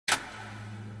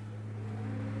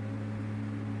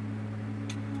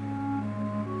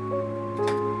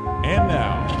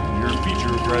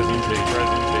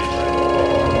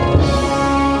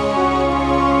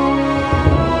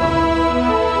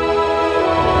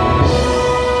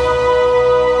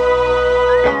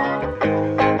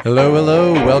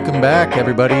Hello. Welcome back,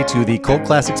 everybody, to the Cult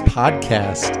Classics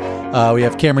Podcast. We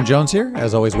have Cameron Jones here,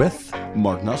 as always, with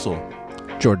Mark Nussel.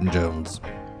 Jordan Jones.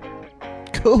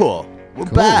 Cool. We're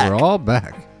back. We're all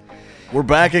back. We're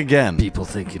back again. People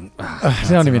thinking...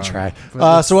 don't even try.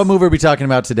 So what movie are we talking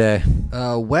about today?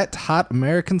 Wet Hot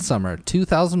American Summer,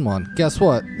 2001. Guess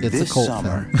what? It's this a cult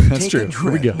summer, film. That's take true. a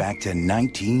Here we trip go. back to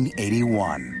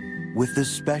 1981 with the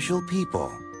special people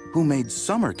who made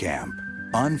summer camp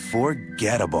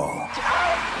unforgettable.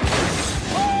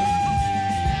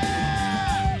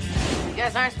 You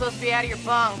guys aren't supposed to be out of your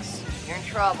bunks. You're in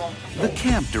trouble. The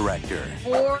camp director,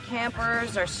 4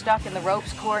 campers are stuck in the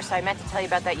ropes course. I meant to tell you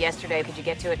about that yesterday. Could you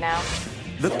get to it now?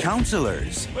 the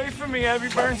counselors, Wait for me, Abby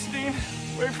Bernstein.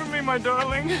 Wait for me, my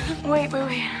darling. Wait.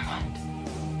 I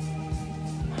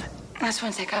just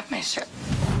want to take off my shirt.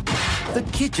 the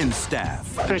kitchen staff,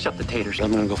 Finish up the taters.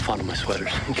 I'm gonna go fondle my sweaters.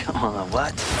 Come on,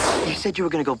 what? You said you were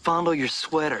gonna go fondle your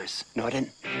sweaters. No, I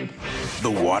didn't.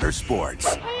 the water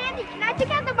sports, Hey, Andy, can I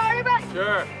check out the Mario Bros?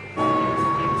 Sure.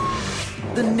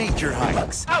 the nature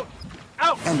hikes, Out!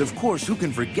 and of course, who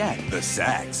can forget the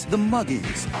sex, the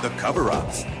muggings, the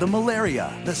cover-ups, the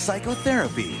malaria, the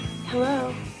psychotherapy,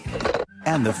 Hello.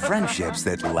 and the friendships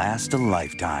that last a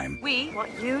lifetime. We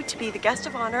want you to be the guest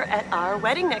of honor at our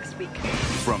wedding next week.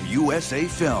 From USA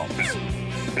Films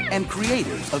and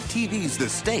creators of TV's The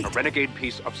State, A renegade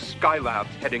piece of Skylab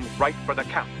heading right for the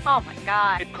camp. Oh, my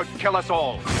God. It could kill us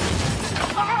all.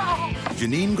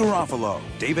 Janine Garofalo,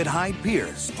 David Hyde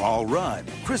Pierce, Paul Rudd,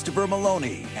 Christopher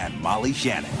Maloney, and Molly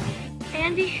Shannon.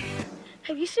 Andy,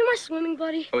 have you seen my swimming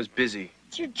buddy? I was busy.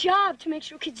 It's your job to make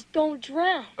sure kids don't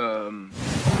drown.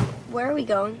 Where are we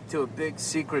going? To a big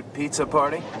secret pizza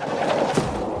party?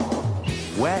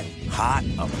 Wet, hot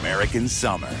American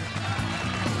summer.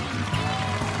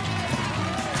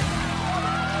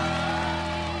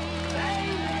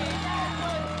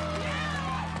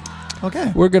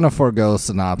 Okay. We're going to forego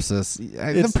synopsis.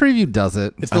 The preview does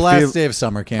it. It's the last day of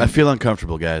summer camp. I feel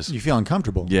uncomfortable, guys. You feel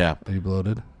uncomfortable? Yeah. Are you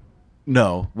bloated?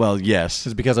 No. Well, yes.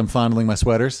 Is it because I'm fondling my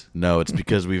sweaters? No, it's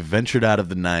because we've ventured out of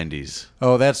the 90s.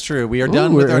 Oh, that's true. We are Ooh,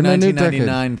 done with we're our in a new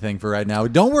 1999 thing for right now.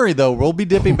 Don't worry, though. We'll be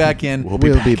dipping back in. We'll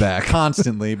be back.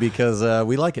 Constantly because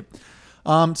we like it.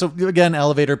 So, again,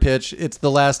 elevator pitch. It's the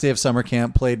last day of summer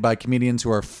camp played by comedians who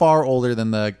are far older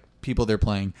than the people they're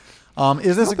playing.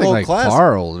 Is this a Something cult like classic?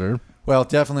 far older. Well,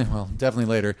 definitely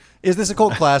later. Is this a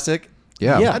cult classic?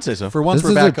 Yeah. I'd say so. For once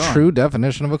This we're is back a on. true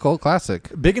definition of a cult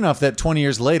classic. Big enough that 20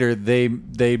 years later they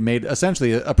made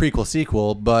essentially a prequel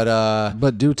sequel, but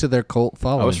But due to their cult I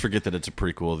following. always forget that it's a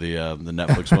prequel, the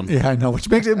Netflix one. yeah, I know, which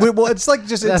makes it well. It's like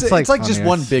just That's it's like like just funnier.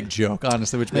 one big joke,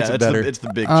 honestly, which makes Yeah, it it's better. it's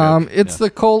the big joke. It's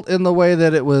the cult in the way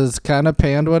that it was kind of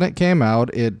panned when it came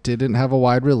out. It didn't have a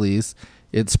wide release.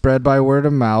 It spread by word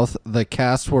of mouth. The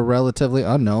cast were relatively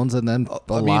unknowns, and then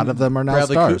a lot of them are now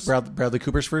stars. Bradley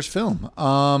Cooper's first film.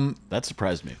 That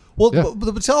surprised me. Well, Yeah.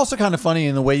 but it's also kind of funny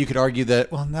in the way you could argue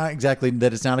that, well, not exactly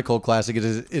that it's not a cult classic.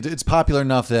 It's popular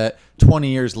enough that 20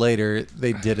 years later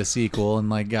they did a sequel and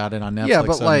like got it on Netflix. Yeah,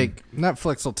 but I like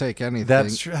Netflix will take anything.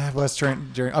 that's true. I was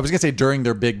gonna say during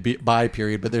their big buy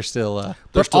period, but they're still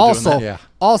But doing also, that. Yeah, it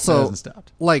also, hasn't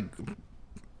stopped. like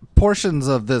portions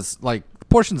of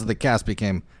the cast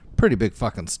became pretty big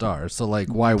fucking stars. So like,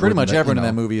 why? Pretty wouldn't much it, everyone in you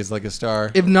that know? movie is like a star.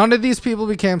 If none of these people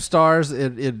became stars,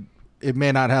 it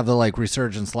may not have the like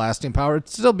resurgence lasting power. It'd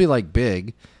still be like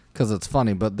big because it's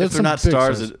funny. But there's If they're some not big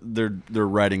stars, they're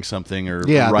writing something or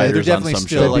Yeah, they're writers They're on definitely some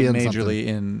still show. like Could be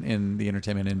in majorly in the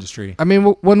entertainment industry. I mean,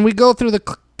 when we go through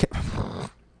the.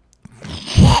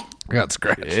 I got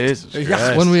scratched. Jesus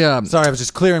Christ. When we Sorry, I was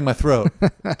just clearing my throat.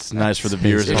 It's nice for the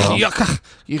viewers at home.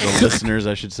 The listeners,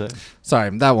 I should say.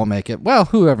 Sorry, that won't make it. Well,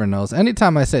 whoever knows.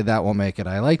 Anytime I say that won't make it,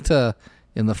 I like to,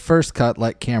 in the first cut,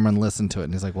 let Cameron listen to it.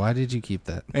 And he's like, why did you keep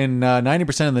that? And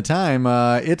 90% of the time,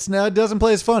 it doesn't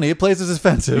play as funny. It plays as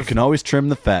offensive. You can always trim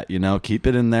the fat, Keep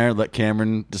it in there. Let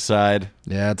Cameron decide.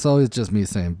 Yeah, it's always just me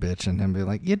saying bitch and him being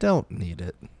like, you don't need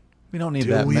it. We don't need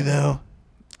that. though?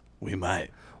 We might.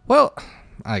 Well,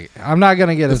 I'm not going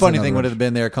to get The into funny another thing would one. have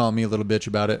been there calling me a little bitch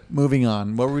about it. Moving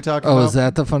on. What were we talking Oh, about? is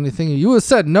that the funny thing? You would have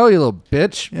said no, you little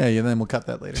bitch. Yeah, then we'll cut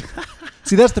that later.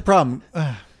 See, that's the problem.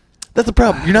 That's the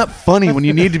problem. You're not funny when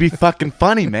you need to be fucking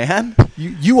funny, man.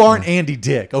 You aren't Andy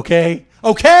Dick, okay?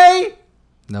 Okay?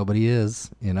 Nobody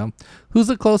is, Who's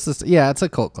the closest? Yeah, it's a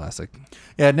cult classic.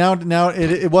 Yeah, now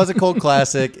it was a cult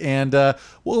classic. And,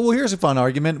 well, here's a fun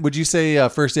argument. Would you say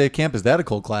First Day of Camp, is that a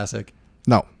cult classic?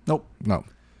 No. Nope. No.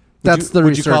 That's the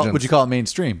resurgence. Would you call it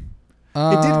mainstream?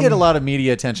 It did get a lot of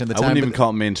media attention at the time. I wouldn't even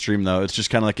call it mainstream, though. It's just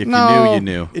kind of like if No. you knew, you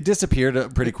knew. It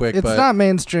disappeared pretty quick. It's but not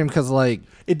mainstream because, like,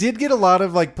 it did get a lot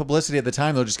of like publicity at the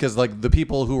time, though, just because like the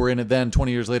people who were in it then,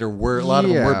 20 years later, were a lot of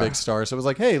them were Yeah. big stars. So it was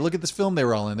like, hey, look at this film they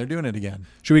were all in. They're doing it again.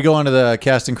 Should we go on to the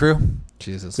cast and crew?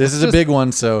 Jesus. This is a big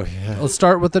one. So yeah. Let's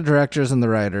start with the directors and the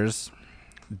writers.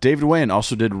 David Wayne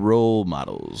also did Role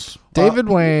Models. David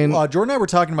Wayne. Jordan and I were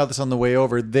talking about this on the way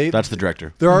over. That's the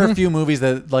director. There are a few movies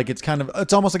that like it's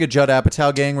almost like a Judd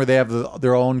Apatow gang where they have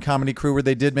their own comedy crew where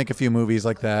they did make a few movies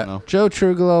like that. No. Joe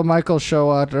Trugolo, Michael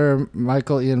Showalter,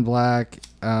 Michael Ian Black,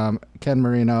 Ken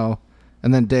Marino,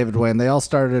 and then David Wayne. They all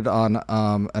started on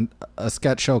a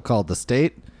sketch show called The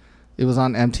State. It was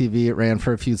on MTV. It ran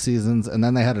for a few seasons, and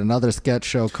then they had another sketch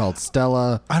show called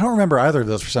Stella. I don't remember either of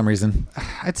those for some reason.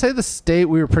 I'd say The State,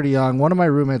 we were pretty young. One of my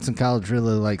roommates in college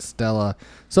really liked Stella.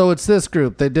 So it's this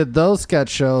group. They did those sketch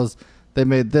shows. They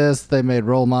made this. They made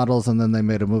Role Models, and then they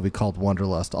made a movie called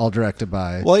Wanderlust, all directed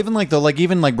by. Well, even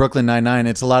like Brooklyn Nine-Nine,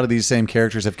 it's a lot of these same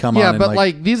characters have come on. Yeah, and but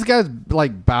like these guys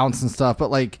like bounce and stuff. But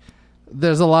like,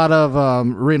 there's a lot of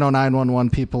Reno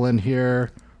 911 people in here.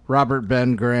 Robert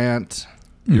Ben Grant.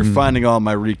 You're finding all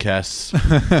my recasts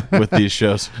with these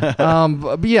shows.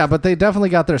 But yeah, but they definitely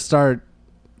got their start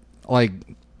like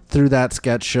through that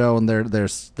sketch show and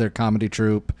their comedy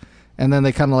troupe, and then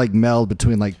they kind of like meld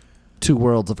between like two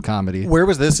worlds of comedy. Where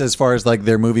was this as far as like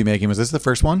their movie making? Was this the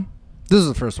first one? This is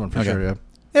the first one for sure. Yeah.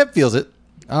 It feels it.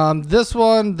 This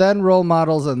one, then Role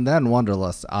Models, and then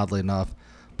Wanderlust. Oddly enough,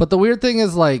 but the weird thing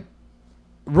is like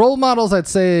Role Models. I'd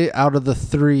say out of the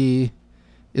three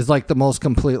is like the most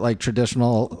complete like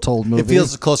traditional told movie. It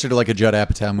feels closer to like a Judd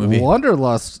Apatow movie.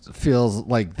 Wanderlust feels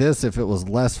like this if it was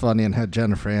less funny and had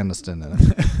Jennifer Aniston in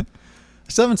it. I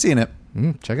still haven't seen it.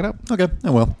 Check it out. Okay, I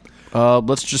will.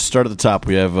 Let's just start at the top.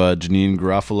 We have Janine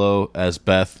Garofalo as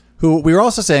Beth. Who we were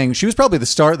also saying she was probably the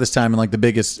star at this time and like the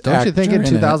biggest. Don't you think in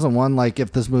actor it. 2001, like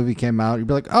if this movie came out, you'd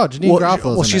be like, oh, Janine Garofalo's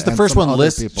Well, in she's it, the and first some one other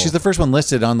listed. people. She's the first one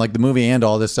listed on like the movie and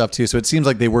all this stuff too. So it seems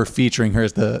like they were featuring her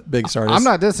as the big star. I'm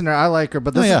not dissing her. I like her,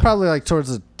 but this Oh, yeah. is probably like towards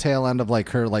the tail end of like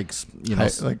her like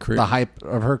career. the hype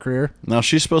of her career. Now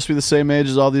she's supposed to be the same age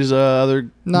as all these other.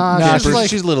 Nah,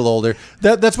 she's a little older.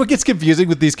 That's what gets confusing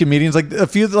with these comedians. Like a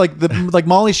few, like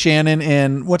Molly Shannon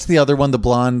and what's the other one? The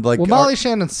blonde. Like Molly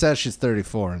Shannon says she's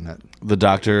 34 in it. The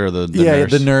doctor or the nurse.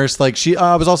 nurse. The nurse. Like she,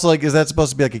 I was also like, is that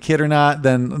supposed to be like a kid or not?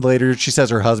 Then later she says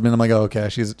her husband. I'm like, oh, okay,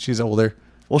 she's older.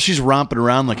 Well, she's romping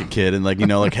around like a kid and like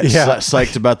like Yeah.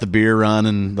 psyched about the beer run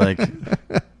and like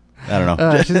I don't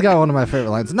know. She's got one of my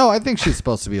favorite lines. No, I think she's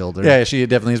supposed to be older. Yeah, she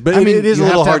definitely is. But I mean, it is a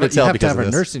little hard to tell you have because to have of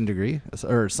a this. nursing degree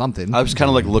or something. I was kind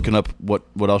of like looking up what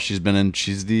else she's been in.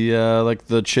 She's the like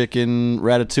the chick in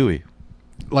Ratatouille,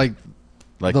 like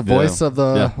like the voice of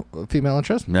the female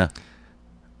interest. Yeah.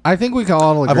 I think we can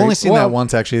all agree. I've only seen that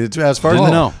once actually. As far Didn't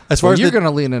as know. as far as you're the going to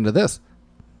lean into this.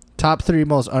 Top 3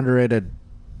 most underrated.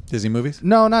 Disney movies.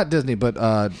 No, not Disney, but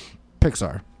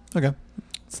Pixar. Okay.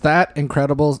 It's that,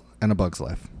 Incredibles, and A Bug's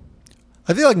Life.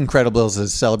 I feel like Incredibles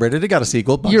is celebrated. It got a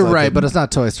sequel. Bugs You're Life right, didn't. but it's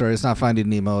not Toy Story. It's not Finding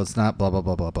Nemo. It's not blah, blah,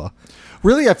 blah, blah, blah.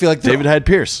 Really, I feel like David Hyde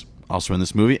Pierce also in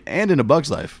this movie and in A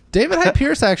Bug's Life. David Hyde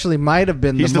Pierce actually might have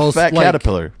been He's the most fat like,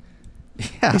 caterpillar.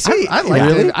 Yeah, I like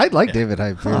David. I like David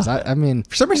Hyde Pierce. I mean,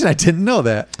 for some reason I didn't know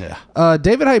that. Yeah.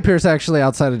 David Hyde Pierce actually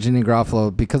outside of Janine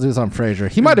Garofalo because he was on Frasier.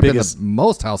 He might have been biggest- the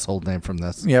most household name from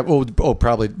this. Yeah. Oh,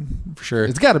 probably for sure.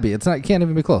 It's got to be. It's not. It can't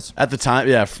even be close. At the time,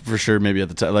 yeah, for sure. Maybe at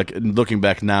the time, like looking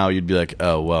back now, you'd be like,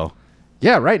 oh well,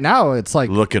 Yeah, right now it's like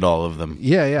look at all of them.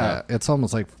 yeah. It's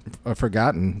almost like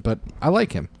forgotten, but I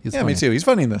like him. He's Yeah, funny. me too. He's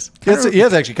funny in this. He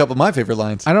has actually a couple of my favorite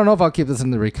lines. I don't know if I'll keep this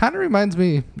in the kind of reminds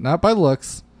me, not by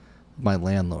looks, of my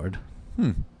landlord.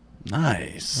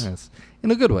 Nice. Yes. In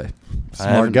a good way.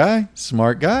 Smart guy.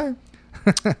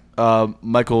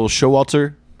 Michael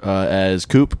Showalter as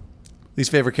Coop.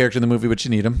 Least favorite character in the movie, but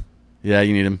you need him. Yeah,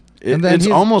 you need him. And then It's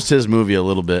he's- almost his movie a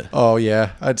little bit. Oh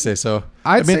yeah, I'd say so.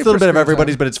 I'd I mean, say it's a little for bit of screen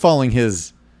everybody's, time. but it's following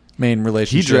his main He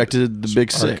relationship. directed The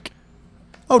Big Sick.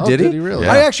 Oh, did he? did he really?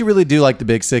 I actually really do like The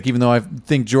Big Sick, even though I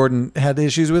think Jordan had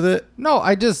issues with it. No,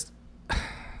 I just.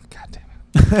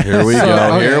 Here we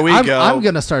go. Okay, Here we go. I'm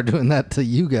gonna start doing that to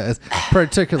you guys,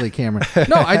 particularly Cameron.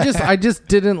 No, I just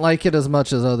didn't like it as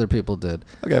much as other people did.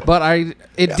 Okay. But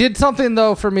it did something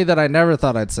though for me that I never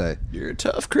thought I'd say. You're a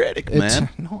tough critic, It's- man.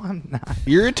 No, I'm not.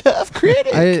 You're a tough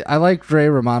critic. I liked Ray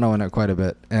Romano in it quite a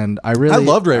bit, and I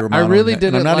loved Ray Romano. I really in it,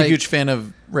 didn't. and I'm not like, a huge fan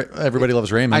of Everybody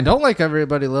Loves Raymond. I don't like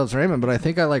Everybody Loves Raymond, but I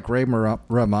think I like Ray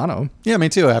Romano. Yeah, me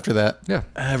too. After that. Yeah.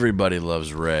 Everybody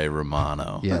loves Ray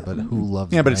Romano. Yeah, but who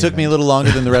loves? Yeah, but it took me a Raymond? little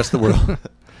longer than the rest of the world.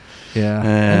 Yeah.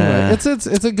 Anyway,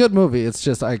 it's a good movie. It's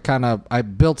just I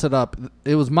built it up.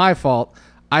 It was my fault.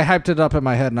 I hyped it up in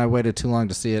my head and I waited too long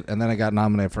to see it, and then I got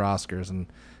nominated for Oscars and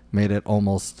made it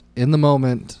almost in the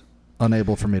moment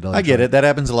unable for me to. I get it. That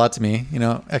happens a lot to me.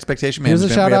 Expectation Here's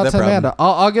management. a shout we have out that to problem. Amanda.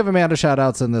 I'll give Amanda shout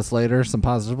outs in this later, some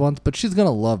positive ones, but she's gonna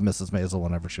love Mrs. Maisel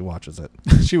whenever she watches it.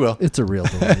 She will. It's a real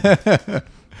delight.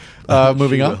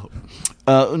 Moving on.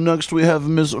 Next we have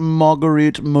Miss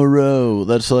Marguerite Moreau.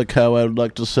 That's like how I would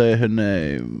like to say her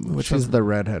name. She's the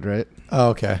redhead, right? Oh,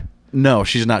 okay. No,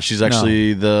 she's not. She's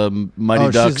actually the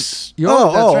Mighty Ducks. That's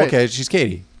right. Okay. She's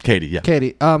Katie. Katie, yeah.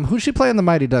 Katie. Who's she playing the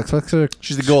Mighty Ducks? What's her?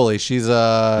 She's the goalie. She's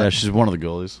Yeah, she's one of the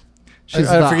goalies. She's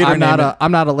I forget her name.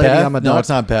 I'm not a lady. Beth? I'm a No, duck. it's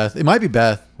not Beth. It might be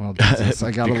Beth. Well, Jesus, I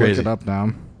It'd gotta be look crazy. it up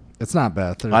now. It's not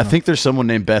Beth. I think there's someone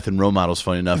named Beth in role models.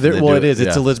 Funny enough, Well, it is.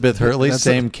 It's Yeah. Elizabeth Hurley. That's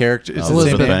Same character. It's the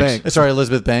Elizabeth same Banks. Sorry,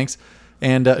 Elizabeth Banks.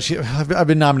 And I've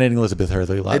been nominating Elizabeth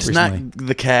Hurley a lot It's recently. not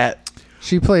the cat.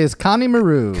 she plays Connie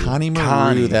Maru. Connie Maru.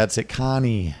 Connie. That's it.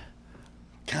 Connie.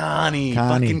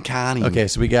 Fucking Connie. Okay,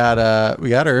 so we got her.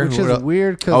 Which What is else?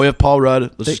 weird because Oh, we have Paul Rudd.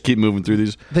 Let's just keep moving through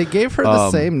these. they gave her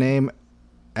the same name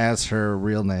as her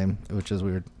real name, which is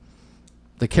weird.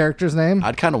 The character's name.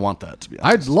 I'd kind of want that, to be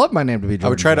honest. I'd love my name to be Jordan I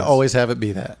would try to Jones, always have it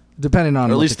be that. depending on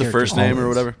Or at what least the character's first name or is.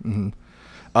 whatever.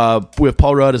 Mm-hmm. We have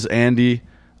Paul Rudd as Andy.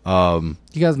 You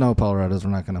guys know who Paul Rudd is.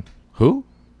 We're not gonna. Who?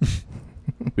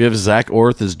 We have Zach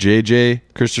Orth as JJ.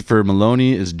 Christopher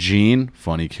Maloney as Gene.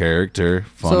 Funny character.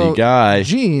 Funny guy.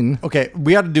 Gene. Okay,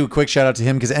 we got to do a quick shout out to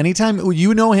him because anytime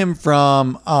you know him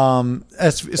from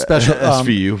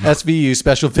SVU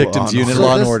Special Victims Unit So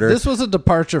Law and this, Order. This was a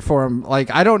departure for him.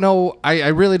 Like, I don't know. I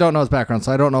really don't know his background,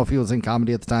 so I don't know if he was in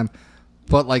comedy at the time.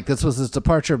 But like, this was his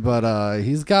departure. But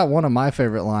he's got one of my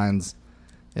favorite lines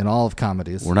in all of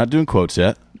comedies. We're not doing quotes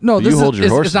yet. No, You this hold your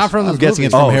it's horses. not from this I'm guessing movie.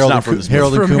 it's from Oh, it's Harold, not and, from this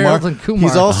Harold, movie. and From Kumar. Harold and Kumar.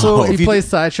 He's also he if you, plays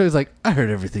sideshow. He's like, I heard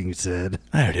everything you said.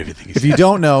 I heard everything you if you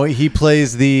don't know, he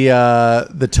plays the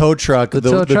tow truck, the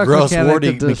tow truck gross mechanic warty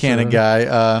that does, mechanic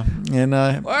guy.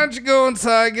 Why don't you go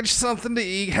inside, get you something to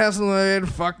eat, have some lemonade,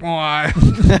 and fuck my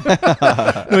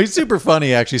wife? No, he's super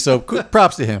funny actually. So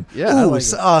props to him. Yeah, I Ooh, like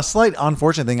slight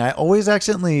unfortunate thing. I always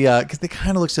accidentally because they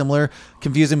kind of look similar.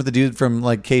 Confuse him with the dude from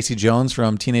like Casey Jones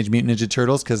from Teenage Mutant Ninja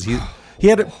Turtles because he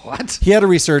had a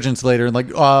resurgence later and like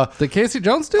The Casey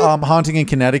Jones dude? Haunting in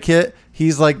Connecticut.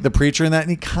 He's like the preacher in that, and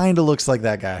he kind of looks like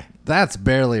that guy. That's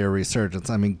barely a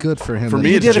resurgence. I mean, good for him. For that me,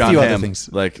 he it's did a John few other Hamm. things.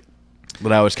 Like,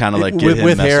 but I was kind of like get with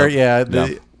him messed hair. up. Yeah.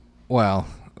 Well,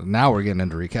 now we're getting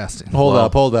into recasting. Hold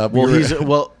up.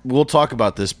 Well, we'll talk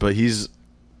about this, but he's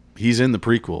in the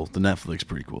prequel, the Netflix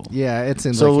prequel. Yeah, it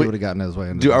seems So like he we- would have gotten his way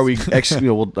into Are this. we?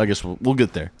 I guess we'll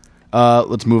get there.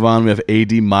 Let's move on. We have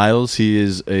A.D. Miles. He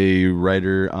is a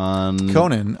writer on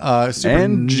Conan.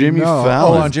 and Jimmy No.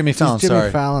 Fallon. Oh, on Jimmy Fallon. He's Jimmy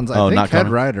Sorry. Fallon's, I Oh, think, not head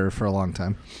Conan. writer for a long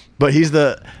time. But he's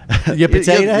the You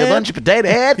potato you head? bunch of potato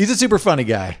head. He's a super funny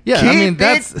guy. Yeah, I mean,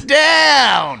 that's...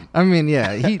 down. I mean,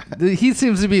 yeah, he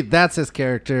seems to be... That's his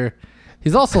character.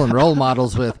 He's also in role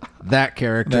models with that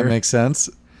character. That makes sense.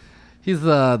 He's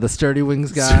the Sturdy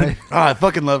Wings guy. Oh, I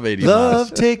fucking love A.D. Love,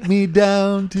 Miles. take me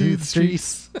down to the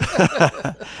streets.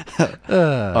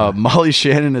 Molly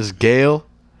Shannon is Gail.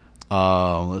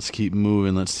 Let's keep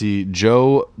moving. Let's see.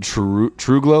 Joe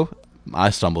Truglo. I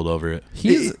stumbled over it.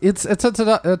 It's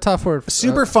a tough word.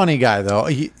 Super funny guy though.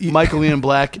 Michael Ian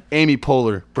Black, Amy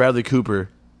Poehler, Bradley Cooper,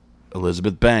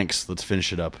 Elizabeth Banks. Let's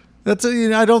finish it up. That's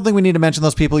I don't think we need to mention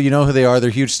those people. You know who they are. They're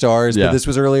huge stars. Yeah. But this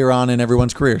was earlier on in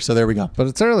everyone's career. So there we go. But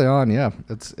it's early on, yeah.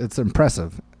 It's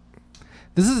impressive.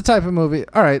 This is the type of movie.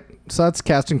 All right, so that's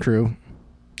cast and crew.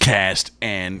 Cast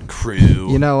and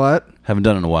crew. You know what? Haven't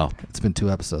done it in a while. It's been 2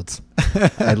 episodes.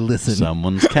 I listened.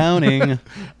 Someone's counting.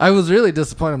 I was really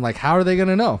disappointed. I'm like, how are they going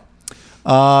to know?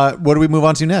 What do we move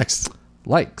on to next?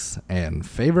 Likes and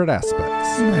favorite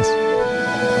aspects. Nice.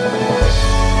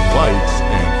 Likes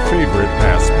and favorite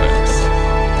aspects.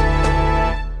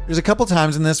 There's a couple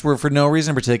times in this where, for no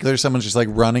reason in particular, someone's just like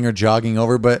running or jogging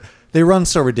over, but they run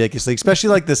so ridiculously. Especially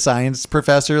like the science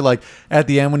professor, like at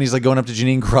the end when he's like going up to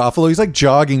Janine Garofalo, he's like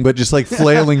jogging, but just like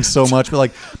flailing so much.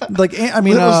 But like I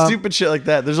mean, Little stupid shit like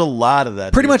that. There's a lot of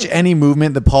that. pretty dude. much any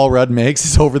movement that Paul Rudd makes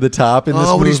is over the top in this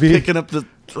when movie. he's picking up the.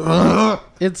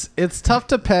 It's tough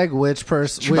to peg which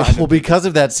person. Well, because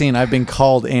of that scene, I've been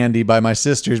called Andy by my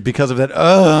sisters because of that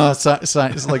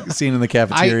like scene in the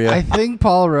cafeteria. I think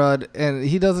Paul Rudd, and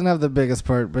he doesn't have the biggest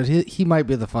part, but he might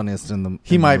be the funniest in the.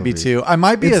 He in the might movie. be too. I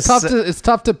might be It's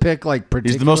tough to pick like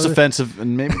particular. He's the most offensive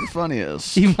and maybe the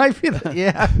funniest. He might be.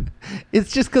 Yeah,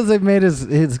 it's just because they made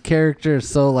his character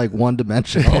so like one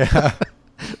dimensional. Yeah.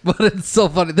 But it's so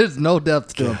funny. There's no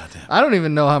depth to him. I don't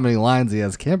even know how many lines he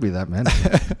has. Can't be that many.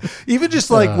 Even just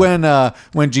like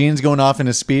when Gene's going off in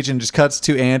his speech and just cuts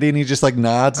to Andy and he just like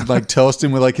nods and like toasts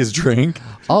him with like his drink.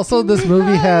 Also, this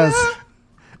movie has.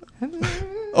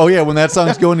 Oh yeah, when that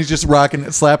song's going, he's just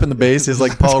slapping the bass. His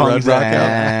like Paul Rudd rock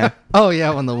out. Oh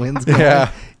yeah, when the wind's going.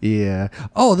 Yeah. Yeah.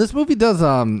 Oh, this movie does.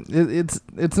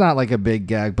 It's not like a big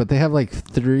gag, but they have like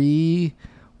 3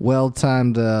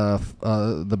 well-timed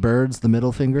the birds, the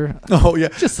middle finger. Oh yeah,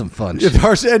 just some fun shit.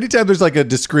 shit. Anytime there's like a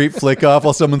discreet flick off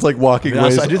while someone's like walking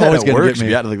away, I do that always at gonna work.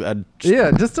 get me. Yeah,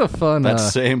 just a fun. That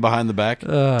same behind the back.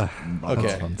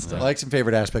 Okay, like some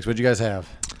favorite aspects. What do you guys have?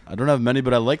 I don't have many,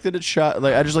 but I like that it's shot.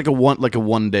 Like I just like a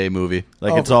one day movie.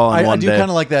 Like it's all in one day. I do kind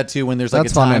of like that too when there's like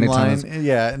That's a fun timeline.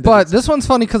 Yeah, but this one's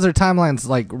funny because their timeline's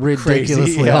like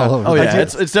ridiculously all over. Oh yeah,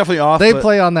 it's definitely off. They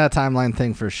play on that timeline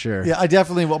thing for sure. Yeah, I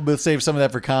definitely will save some of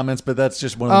that for comments, but that's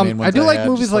just one of the main ones. I do like had.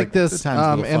 movies Just, like this,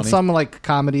 and some like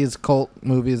comedies, cult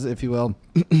movies, if you will.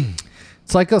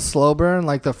 It's like a slow burn.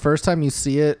 Like the first time you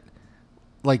see it,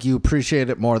 like you appreciate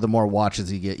it more the more watches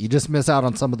you get. You just miss out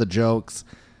on some of the jokes.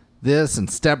 This and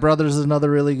Step Brothers is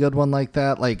another really good one like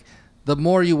that. Like the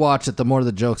more you watch it, the more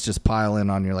the jokes just pile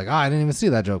in on you. Like, I didn't even see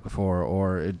that joke before,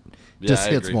 or it just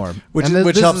hits more. Which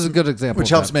this helps, is a good example. Which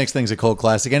helps makes things a cult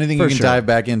classic. Anything you can dive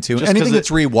back into, Just anything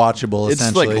that's rewatchable. It's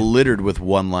essentially, like littered with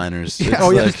one-liners. Yeah,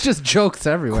 it's just jokes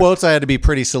everywhere. Quotes. I had to be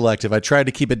pretty selective. I tried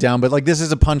to keep it down, but like this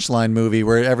is a punchline movie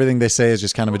where everything they say is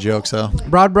just kind of a joke. So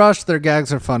broad brush, their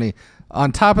gags are funny.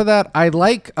 On top of that, I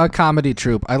like a comedy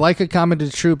troupe. I like a comedy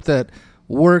troupe that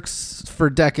works for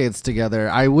decades together.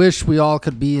 I wish we all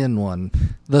could be in one.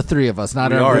 The 3 of us,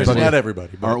 not everybody. Not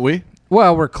everybody, aren't we?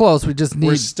 Well, we're close. We just need.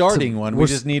 We're starting one. We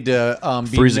just need to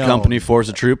be Three's a known. company, four's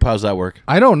a troop. How's that work?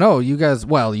 I don't know. You guys.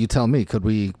 Well, you tell me. Could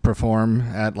we perform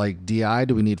at like DI?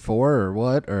 Do we need 4 or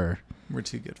what? Or we're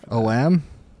too good for that. OM.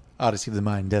 Odyssey of the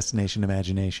Mind, Destination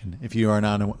Imagination. If you are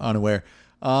not unaware,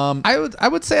 I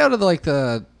would say out of like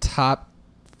the top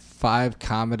 5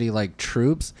 comedy like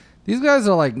troops, these guys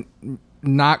are like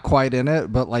not quite in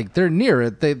it, but like they're near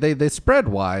it. They spread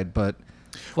wide, but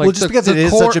like well, just because it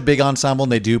is such a big ensemble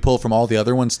and they do pull from all the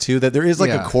other ones too, that there is like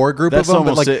a core group of them,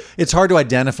 but like it's hard to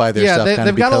identify their stuff.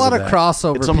 They've got a lot of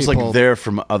crossover. It's almost people. like they're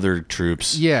from other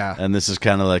troops. Yeah, and this is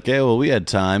kind of like, hey, well, we had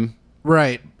time,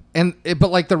 right? But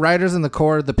like the writers in the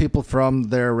core, the people from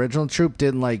their original troop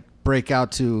didn't like break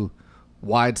out to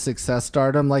wide success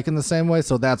stardom like in the same way,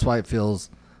 so that's why it feels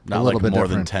not a little like bit more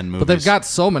different. than 10 movies. But they've got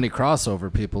so many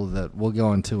crossover people that we'll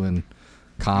go into in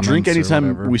comments. Drink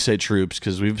anytime or we say troops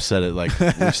because we've said it like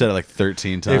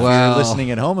 13 times. If you're listening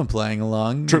at home and playing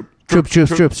along, troops.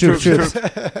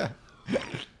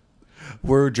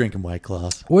 We're drinking White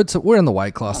Claws. We're in the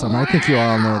White Claw summer. I think you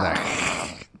all know that.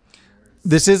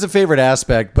 This is a favorite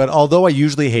aspect, but although I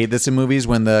usually hate this in movies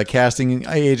when the casting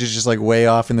age is just like way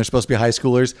off and they're supposed to be high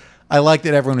schoolers, I like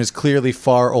that everyone is clearly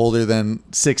far older than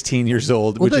 16 years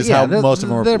old, which is how most of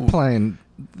them are. They're playing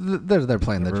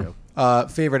the joke.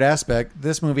 Favorite aspect,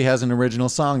 this movie has an original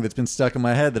song that's been stuck in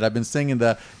my head that I've been singing,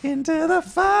 the Into the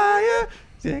Fire,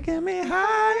 taking me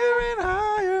higher and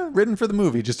higher, written for the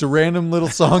movie. Just a random little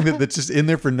song that's just in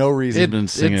there for no reason. It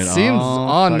seems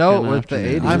on note with the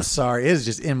 80s. I'm sorry, it is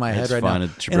just in my head right fine. now.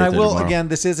 It's your And I birthday will tomorrow. again.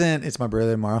 This isn't. It's my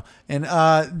birthday tomorrow, and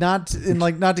not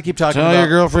to keep talking Tell about your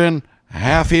girlfriend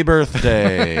happy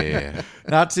birthday.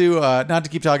 not to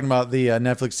keep talking about the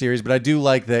Netflix series, but I do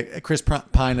like that Chris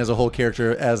Pine as a whole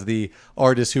character as the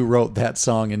artist who wrote that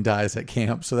song and dies at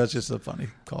camp. So that's just a funny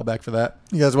callback for that.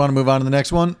 You guys want to move on to the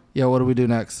next one? Yeah, what do we do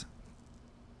next?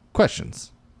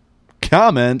 Questions.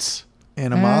 Comments.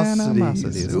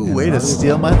 Animosities. Ooh, way to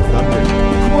steal my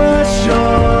thunder. Questions,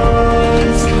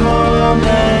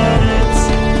 comments,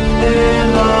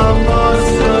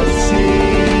 animosity.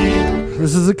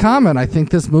 This is a comment. I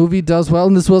think this movie does well,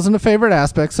 and this wasn't a favorite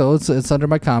aspect, so it's under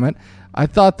my comment. I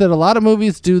thought that a lot of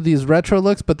movies do these retro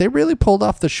looks, but they really pulled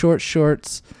off the short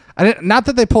shorts. Not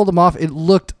that they pulled them off; it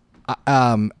looked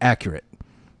accurate.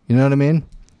 You know what I mean?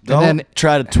 Don't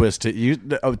try to twist it. You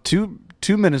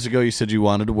 2 minutes ago you said you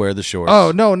wanted to wear the shorts.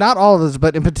 Oh no, not all of this,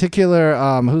 but in particular,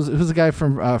 who's the guy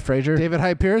from Frasier? David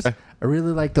Hyde Pierce. I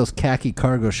really like those khaki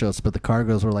cargo shorts, but the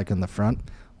cargos were like in the front.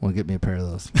 Want to get me a pair of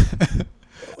those?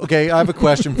 Okay, I have a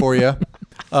question for you.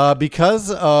 Because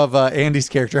of Andy's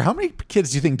character, how many kids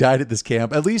do you think died at this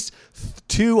camp? At least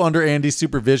 2 under Andy's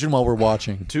supervision while we're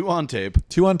watching. 2 on tape.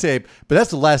 2 on tape, but that's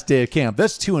the last day of camp.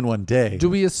 That's 2 in one day. Do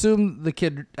we assume the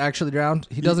kid actually drowned?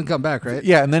 He doesn't come back, right?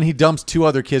 Yeah, and then he dumps 2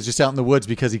 other kids just out in the woods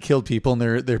because he killed people and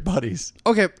they're buddies.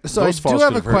 Okay, so Those I do falls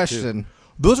have could a have hurt, question.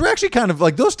 Those were actually kind of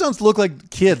like those stunts look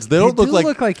like kids. They don't do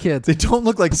look like kids. They don't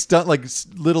look like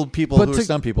little people who are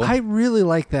stunt people. I really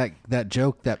like that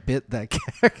joke, that bit, that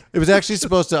gag. It was actually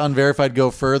supposed to unverified go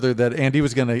further that Andy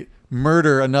was going to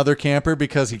murder another camper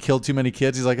because he killed too many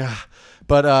kids. He's like,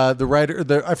 but the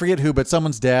writer, I forget who, but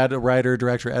someone's dad, a writer,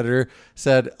 director, editor,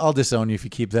 said, "I'll disown you if you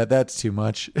keep that. That's too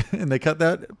much," and they cut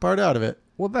that part out of it.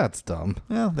 Well, that's dumb.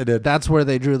 Yeah, they did. That's where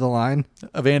they drew the line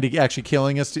Of Andy actually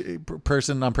killing a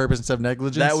person on purpose instead of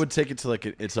negligence. That would take it to like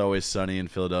It's Always Sunny in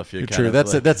Philadelphia. True.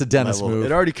 That's a Dennis move.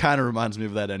 It already kind of reminds me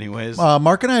of that, anyways.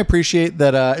 Mark and I appreciate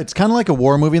that it's kind of like a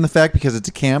war movie in the fact because it's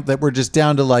a camp that we're just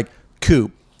down to like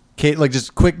Coop, Kate, like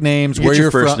just quick names. You where get your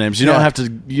you're first from. names. You don't have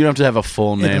to have a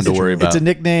full name to worry about. It's a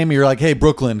nickname. You're like, hey,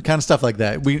 Brooklyn, kind of stuff like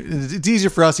that. It's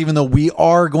easier for us, even though we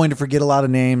are going to forget a lot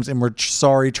of names, and we're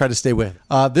sorry. Try to stay with.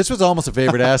 This was almost a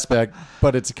favorite aspect,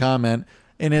 but it's a comment.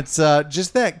 And it's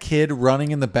just that kid running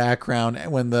in the background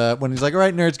when he's like, all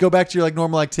right, nerds, go back to your like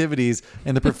normal activities.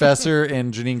 And the professor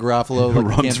and Janine Garofalo,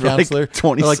 like the camp counselor,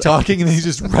 are like talking, and he's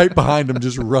just right behind him,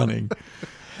 just running.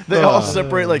 They all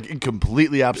separate like in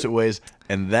completely opposite ways,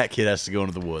 and that kid has to go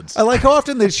into the woods. I like how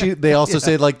often they also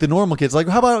say like the normal kids, like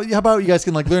how about you guys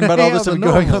can like learn about all this stuff and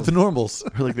go hang out with the normals,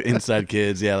 or like the inside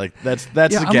kids. Yeah, like that's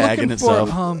the gag in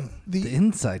itself. The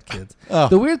inside kids.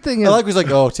 The weird thing is, I like was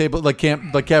like table like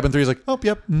cabin 3 is like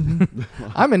yep. Mm-hmm.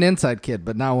 I'm an inside kid,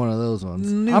 but not one of those ones.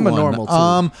 I'm a normal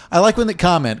too. I like when they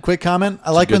quick comment.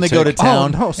 I like when they go to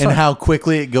town and how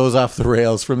quickly it goes off the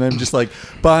rails from them just like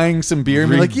buying some beer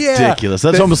and be like, yeah, ridiculous.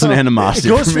 That's almost an animosity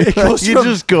for me. It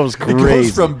just goes crazy. It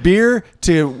goes from beer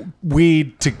to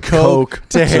weed to coke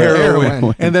to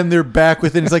heroin, and then they're back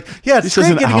within. It's like, yeah, it's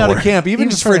great getting out of camp, even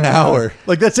just for an hour.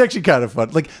 Like that's actually kind of fun.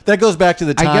 Like that goes back to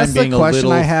the time being a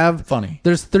little funny.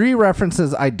 There's 3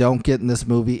 references I don't get in this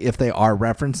movie if they are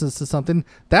references to something.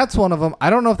 That's one of them. I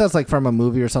don't know if that's like from a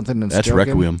movie or something. That's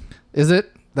Requiem. Is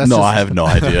it? I have no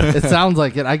idea. It sounds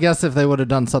like it. I guess if they would have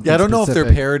done something, I don't know if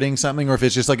specific. they're parroting something or if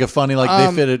it's just like a funny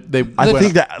they fit it. I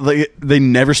think that like, they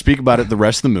never speak about it the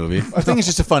rest of the movie. I think it's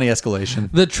just a funny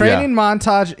escalation. The training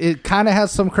montage, it kind of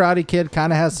has some Karate Kid,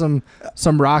 kind of has some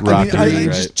Rocky.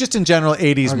 Just in general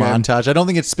 80s montage. I don't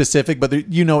think it's specific,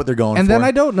 but you know what they're going for. And then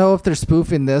I don't know if they're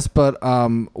spoofing this, but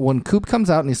when Coop comes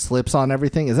out and he slips on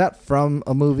everything, is that from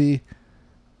a movie?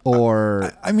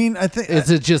 Or I think is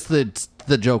it just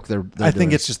the joke they're I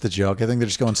think it's just the joke. I think they're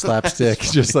just going slapstick.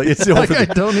 Just like it's over. I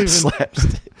don't even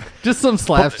slapstick. Just some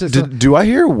slapstick. Do I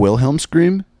hear a Wilhelm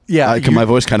scream? Yeah, my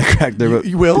voice kind of cracked there.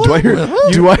 You will? Do I hear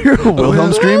a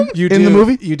Wilhelm scream in the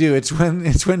movie? You do. It's when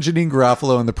Janine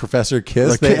Garofalo and the professor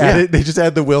kiss. They just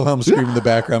add the Wilhelm scream in the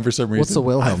background for some reason. What's the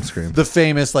Wilhelm scream? The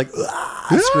famous scream.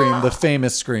 The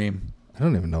famous scream. I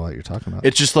don't even know what you're talking about.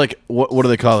 It's just like what do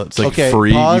they call it? It's like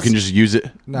free. Pause. You can just use it.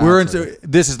 No,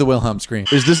 this is the Wilhelm scream.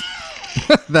 Is this?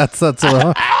 that's like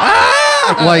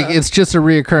it's just a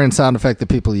reoccurring sound effect that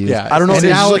people use. Yeah, I don't know. Is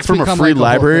it like from a free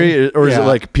library, or is it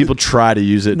like people try to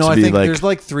use it? No, to I be think like there's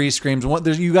like 3 screams.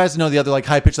 You guys know the other like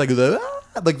high pitch like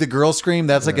the girl scream.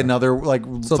 That's like another like.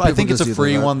 So I think it's a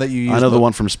free one that you use. I know the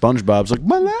one from SpongeBob's like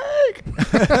my leg.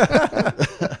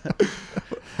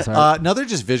 Another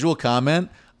just visual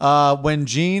comment. When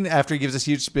Gene, after he gives this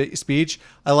huge speech,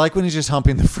 I like when he's just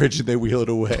humping the fridge and they wheel it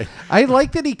away. I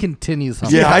like that he continues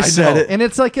humping. Yeah, I said it. And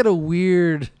it's like at a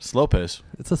weird... slow pace.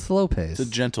 It's a slow pace. It's a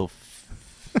gentle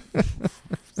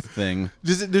thing.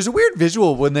 There's a weird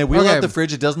visual when they wheel out the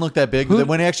fridge. It doesn't look that big, but then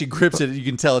when he actually grips it, you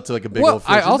can tell it's like a big old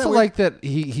fridge. I also like that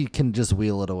he can just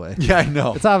wheel it away. Yeah, I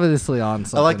know. It's obviously on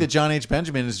something. I like that John H.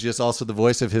 Benjamin is just also the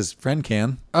voice of his friend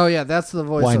Can. Oh, yeah, that's the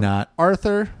voice Why of not?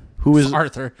 Arthur. Who is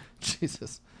Arthur?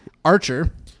 Jesus. Archer.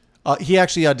 He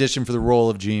actually auditioned for the role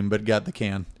of Gene, but got the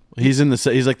can. He's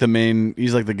like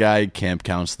the guy camp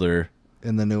counselor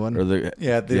in the new one. Or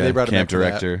they brought him camp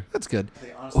director. That's good.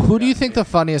 Who do you think the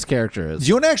funniest character is?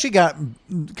 You know what actually got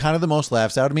kind of the most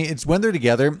laughs out of me? It's when they're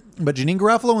together, but Janine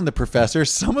Garofalo and the professor,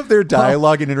 some of their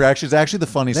dialogue and interactions is actually the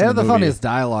funniest in the movie. They have the funniest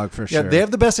dialogue for sure. Yeah, they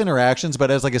have the best interactions, but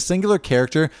as like a singular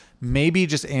character, maybe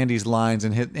just Andy's lines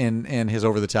and his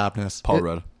over-the-topness. Paul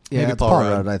Rudd. Yeah, maybe Paul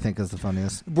Rudd, I think, is the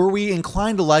funniest. Were we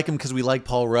inclined to like him because we like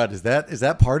Paul Rudd? Is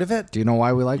that part of it? Do you know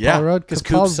why we like Paul Rudd? Because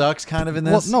Coop sucks kind of in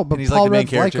this. Well, no, but he's Paul like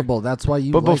Rudd's likable. That's why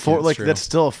you. But like before, him. that's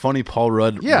still a funny Paul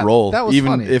Rudd role. That was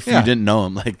even funny. if you didn't know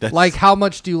him. Like how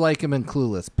much do you like him in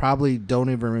Clueless? Probably don't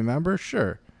even remember.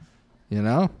 Sure, you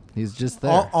know he's just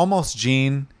there. Almost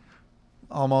Gene.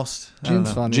 Almost.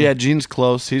 Gene's funny. Yeah, Gene's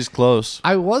close. He's close.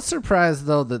 I was surprised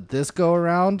though that this go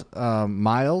around,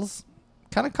 Miles.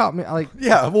 Kind of caught me like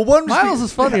Miles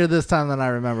is funnier this time than I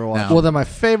remember watching. No. Well, then my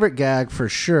favorite gag for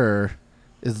sure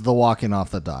is the walking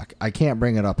off the dock. I can't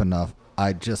bring it up enough.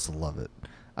 I just love it.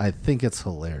 I think it's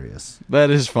hilarious. That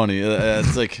is funny.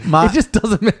 It's like It just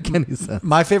doesn't make any sense.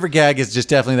 My favorite gag is just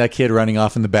definitely that kid running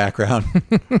off in the background.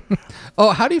 Oh,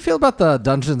 how do you feel about the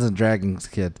Dungeons and Dragons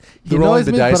kid? He The rolling annoys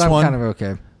the me, dice but I'm one? kind of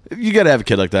okay. you got to have a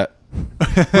kid like that.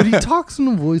 But he talks in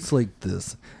a voice like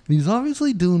this. And he's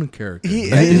obviously doing a character.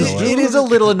 It is a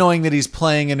little annoying that he's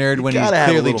playing a nerd when he gotta have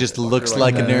a clearly little just fucker looks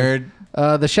like like a nerd.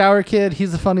 The shower kid,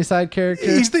 he's a funny side character.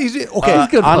 He's okay. He's good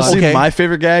fun. Honestly, Okay. my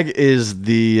favorite gag is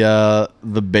the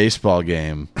baseball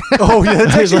game. Oh yeah,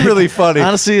 that's actually really funny.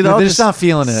 Honestly, it they're all just not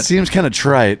feeling it. Seems kind of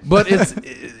trite. But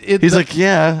He's like,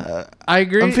 yeah, I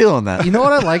agree. I'm feeling that. You know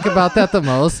what I like about that the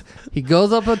most? He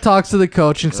goes up and talks to the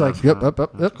coach, and it's like, yep.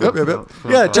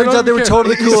 Yeah, it turns out they were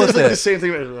totally cool with it. same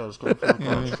thing.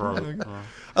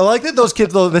 I like that those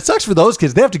kids though. That sucks for those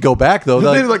kids. They have to go back though.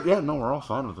 They're Like, like, yeah, no, we're all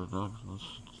fine with it.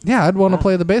 Yeah, I'd want to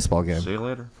play the baseball game. See you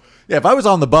later. yeah, if I was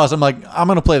on the bus, I'm like, I'm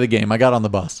gonna play the game. I got on the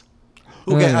bus.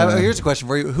 Okay, here's a question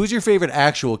for you. Who's your favorite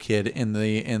actual kid in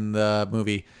the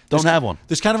movie? Don't have one.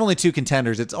 There's kind of only two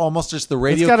contenders. It's almost just the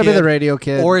radio. It's gotta be the radio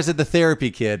kid. or is it the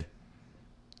therapy kid?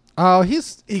 Oh,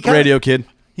 he's Radio kid.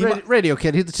 radio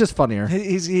kid. He's just funnier.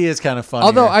 He is kind of funny.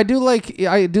 Although I do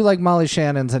like Molly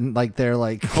Shannon's and like they're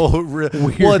like well,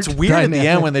 it's weird at the dynamic.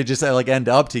 end when they just like end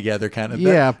up together, kind of.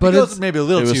 Yeah, but it goes it's- maybe a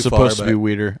little It too was far. supposed to but- be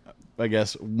weirder. I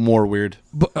guess more weird.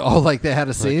 like they had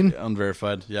a scene.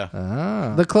 Unverified.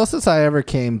 Yeah. The closest I ever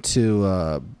came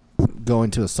to going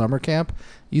to a summer camp,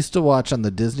 used to watch on the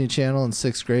Disney Channel in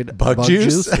 6th grade. Bug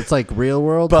Juice? It's like Real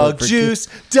World. Bug but for juice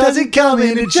doesn't come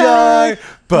in a jar.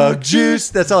 Bug juice.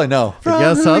 That's all I know. kids. I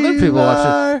guess other people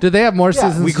watch it. Did they have more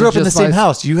seasons? We grew up in the just same my-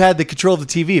 house. You had the control of the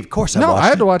TV. Of course, I No, watched I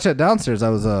had it. to watch it downstairs. I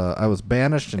was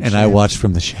banished and And I shamed. watched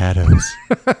from the shadows.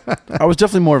 I was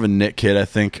definitely more of a Nick kid, I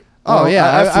think. Oh yeah,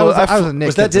 I was a Nick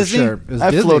was that kid for Disney? sure. It was I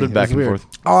Disney. floated It back was and weird.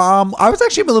 forth. I was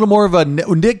actually a little more of a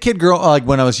Nick kid girl, like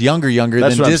when I was younger That's than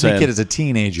what I'm Disney saying. kid as a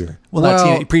teenager. Well,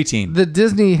 not preteen The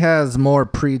Disney has more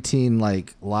preteen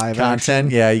like live content. action.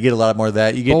 Yeah, you get a lot more of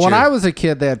that. You get. But when your- I was a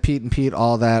kid, they had Pete and Pete,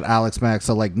 all that, Alex Mack.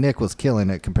 So like Nick was killing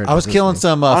it compared. I was to killing Disney.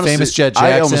 some Honestly, famous Jet Jackson.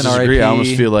 I almost disagree. R.I.P. I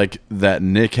almost feel like that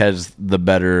Nick has the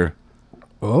better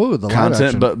the live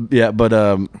content, action. but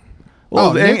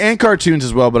Oh, Nick's- and cartoons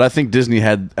as well. But I think Disney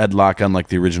had lock on like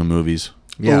the original movies.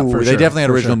 Yeah, Ooh, for they sure, definitely had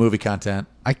for original sure. movie content.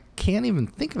 I can't even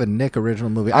think of a Nick original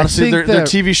movie. Honestly, I think their that-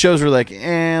 TV shows were like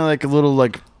like a little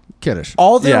like kiddish.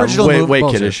 All the original way, movies, way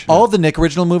bullshit. kiddish. all of the Nick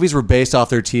original movies were based off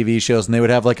their TV shows, and they would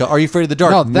have like, "Are You Afraid of the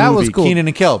Dark?" No, that was movie. cool. Kenan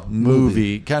and Kel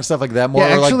movie, kind of stuff like that. More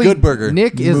Yeah, like actually, Good Burger.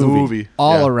 Nick is Movie.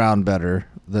 all Yeah. around better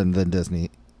than Disney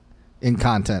in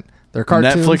content. Their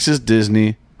cartoons. Netflix is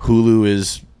Disney. Hulu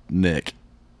is Nick.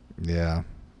 Yeah.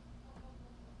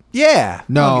 Yeah.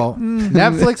 No,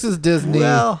 Netflix is Disney.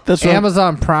 Well, that's what-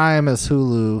 Amazon Prime is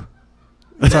Hulu.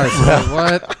 Sorry,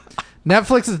 what?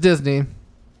 Netflix is Disney.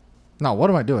 No, what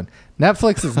am I doing?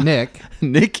 Netflix is Nick.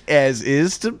 Nick as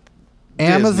is to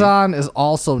Amazon is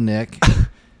also Nick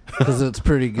because it's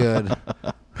pretty good.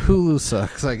 Hulu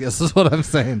sucks, I guess is what I'm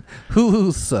saying.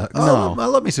 Hulu sucks. Oh, I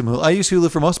love me some Hulu. I use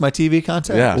Hulu for most of my TV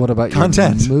content. Yeah. What about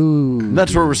Content. your movie?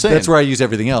 That's what we're saying. That's where I use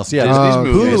everything else. Yeah,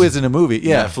 Disney's movies. Hulu isn't a movie.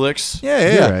 Yeah, Netflix. yeah.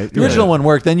 You're right, The you're original right. one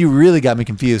worked. Then you really got me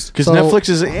confused. Because So- Netflix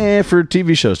is for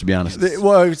TV shows, to be honest.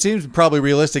 Well, it seems probably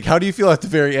realistic. How do you feel at the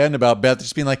very end about Beth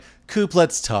just being like, "Coop,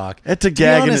 let's talk"? It's a To be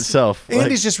gag in honest, itself. Like-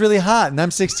 Andy's just really hot, and I'm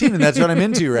 16, and that's what I'm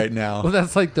into right now. Well,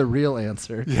 that's like the real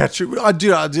answer. Yeah, true.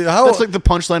 Dude, how? That's like the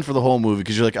punchline for the whole movie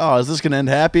because you're like, oh, is this going to end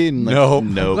happy? And like, No.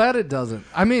 I'm no. glad it doesn't.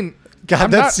 I mean, God,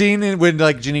 I'm that not- scene when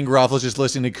like Janine Garofalo's just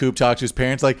listening to Coop talk to his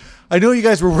parents, like, I know you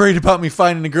guys were worried about me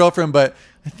finding a girlfriend, but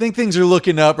I think things are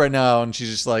looking up right now. And she's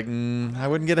just like, I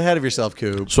wouldn't get ahead of yourself,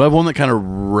 Coop. So I have one that kind of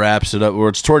wraps it up, or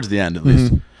it's towards the end at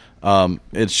least.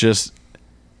 It's just,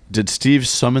 did Steve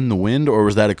summon the wind, or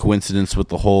was that a coincidence with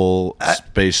the whole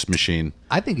space machine?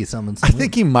 I think he summons. I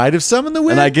think he might have summoned the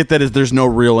wind. And I get that there's no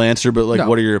real answer, but like, No.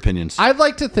 what are your opinions? I'd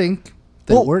like to think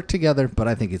they Well- work together, but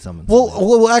I think he summons.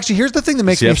 Well, actually, here's the thing that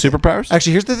makes Does he me have superpowers?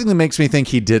 Actually, here's the thing that makes me think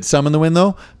he did summon the wind,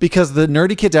 though, because the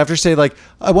nerdy kids after say like,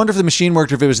 I wonder if the machine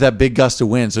worked or if it was that big gust of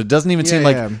wind. So it doesn't even seem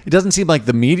like it doesn't seem like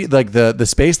the media, like the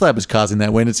space lab is causing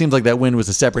that wind. It seems like that wind was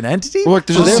a separate entity. Well, look,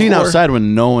 there's So a scene therefore- outside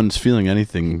when no one's feeling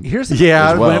anything.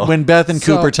 Yeah, as well. when Beth and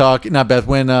So- Cooper talk, not Beth,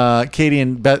 when Katie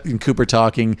and Beth and Cooper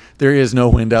talking, there is no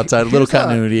wind outside. A little Here's a-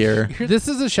 continuity error. This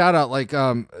is a shout out. Like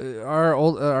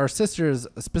our sisters,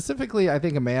 specifically, I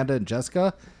think Amanda and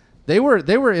Jessica, they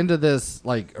were into this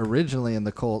like originally in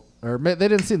the cult, or they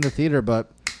didn't see it in the theater,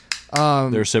 but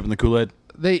They're sipping the Kool-Aid.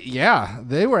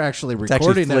 they were actually It's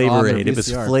actually recording it on Flavor their Aid. It was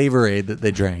VCR. Flavor Aid that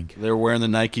they drank. They're wearing the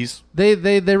Nikes.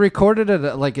 They recorded it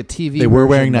at like a TV. They were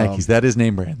wearing version, though. Nikes. That is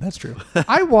name brand. That's true.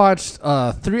 I watched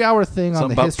a 3-hour thing on Something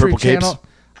the about History purple capes? Channel.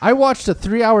 I watched a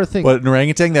 3-hour thing. What, an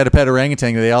orangutan? They had a pet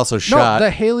orangutan that they also shot. No,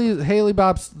 the Haley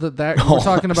Bob's. That we're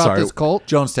talking about this cult.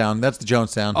 Jonestown. That's the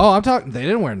Jonestown. Oh, I'm talking. They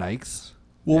didn't wear Nikes.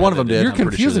 Well, one of them did. You're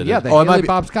confusing. Sure the Haley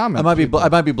Bob's comment. I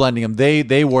might be blending them.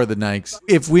 They wore the Nikes.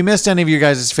 If we missed any of your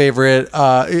guys' favorite,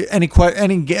 any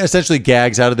essentially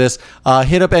gags out of this,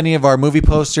 hit up any of our movie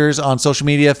posters on social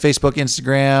media, Facebook,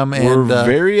 Instagram, and we're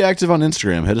very active on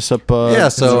Instagram. Hit us up.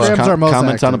 Instagram's our most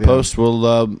comment on a active, post.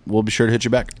 We'll be sure to hit you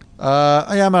back.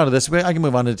 Yeah, I'm out of this. I can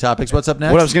move on to the topics. What's up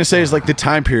next? What I was going to say is like the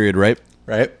time period, right?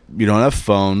 Right. You don't have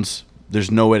phones. There's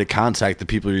no way to contact the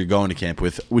people you're going to camp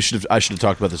with. I should have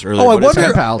talked about this earlier. Oh, I wonder.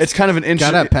 Pen pals. It's kind of an interesting.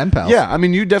 Gotta have pen pals. Yeah, I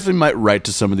mean, you definitely might write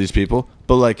to some of these people,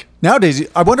 but like Nowadays,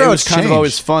 I wonder it how was it's kind changed. of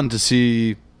always fun to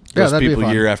see those that'd be people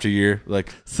fun. year after year.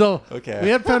 Like, So Okay. we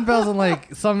had pen pals in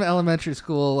like some elementary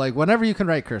school, like whenever you can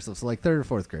write cursive, so like 3rd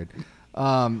or 4th grade.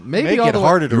 Maybe Make all it the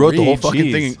harder to you wrote read. the whole fucking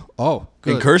Jeez. thing. In, Oh,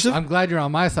 good. In cursive? I'm glad you're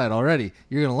on my side already.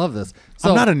 You're gonna love this. So,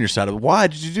 I'm not on your side of it. Why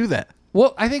did you do that?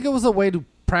 Well, I think it was a way to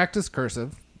practice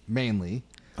cursive mainly.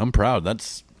 I'm proud.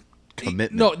 That's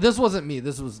commitment. No, this wasn't me.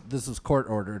 This was court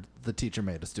ordered. The teacher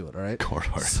made us do it. All right. Court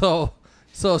ordered.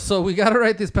 So we got to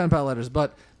write these pen pal letters.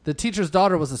 But the teacher's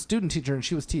daughter was a student teacher, and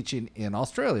she was teaching in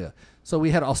Australia. So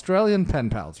we had Australian pen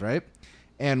pals, right?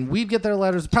 And we'd get their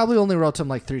letters. Probably only wrote to them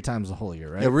like 3 times the whole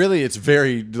year, right? Yeah, really, it's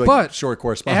very But short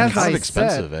correspondence. as kind I of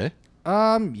expensive, said- eh?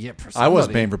 Yeah. For I was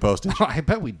somebody. paying for postage. I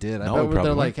bet we did. I No, bet we they're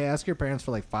probably like, hey, ask your parents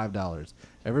for like $5.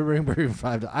 Everybody bring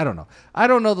 $5. I don't know. I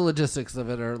don't know the logistics of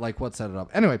it or like what set it up.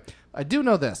 Anyway, I do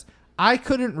know this. I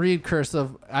couldn't read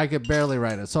cursive. I could barely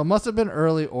write it. So it must have been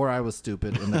early or I was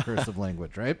stupid in the cursive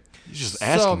language, right? You're just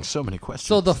asking so many questions.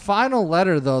 So the final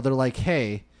letter, though, they're like,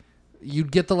 hey,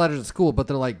 you'd get the letters at school, but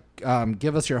they're like,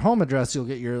 give us your home address. You'll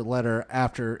get your letter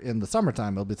after in the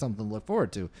summertime. It'll be something to look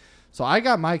forward to. So I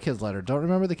got my kid's letter. Don't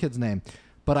remember the kid's name,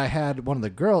 but I had one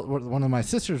of my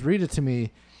sisters read it to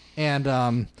me. And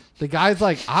the guy's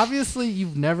like, obviously,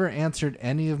 you've never answered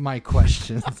any of my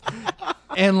questions.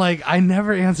 And like, I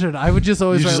never answered. I would just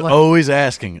always You're just like, always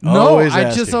asking. no, Always I'd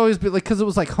asking. just always be like, because it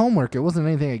was like homework. It wasn't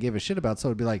anything I gave a shit about. So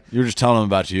it'd be like, You were just telling them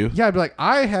about you. yeah, I'd be like,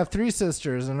 I have 3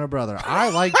 sisters and a brother.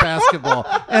 I like basketball.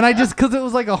 And I just, because it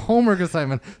was like a homework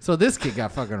assignment. So this kid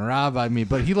got fucking robbed by me,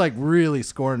 but he like really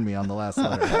scorned me on the last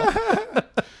letter.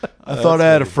 I thought I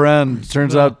had a friend.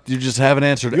 Turns out you just haven't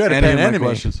answered You had a any pen of my enemy.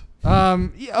 questions. Yeah,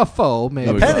 a foe,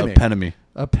 maybe. No, penemy. a penemy.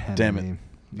 A pen. Damn it.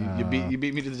 You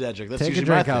beat me to the dad joke. That's Take a usually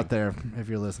drink my out thing. there if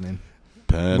you're listening.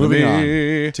 Penemy. Moving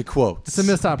on to quotes. It's a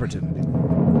missed opportunity.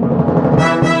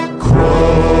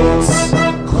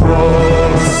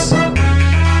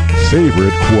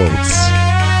 Favorite quotes.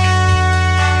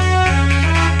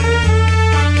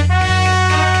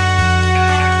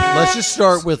 Let's just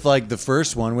start with like the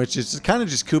first one, which is kind of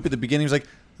just Coop at the beginning. He was like,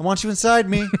 "I want you inside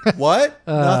me." What?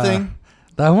 Nothing.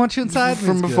 I want you inside me.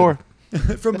 From It's good. before.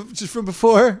 from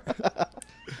before.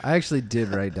 I actually did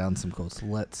write down some quotes.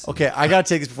 Let's. Okay, I gotta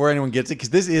take this before anyone gets it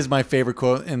because this is my favorite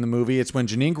quote in the movie. It's when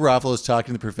Janine Garofalo is talking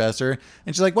to the professor,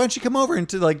 and she's like, "Why don't you come over and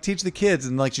to like teach the kids?"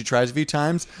 And like she tries a few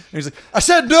times, and he's like, "I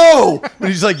said no!" And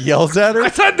he just like yells at her. I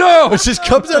said no. It just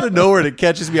comes out of nowhere and it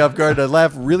catches me off guard. I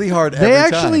laugh really hard. They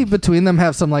every actually time. between them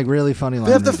have some like really funny lines.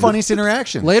 They have the funniest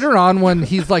interactions. Later on, when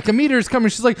he's like, a meteor's coming,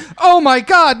 she's like, "Oh my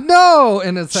God, no!"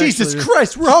 And it's Jesus actually,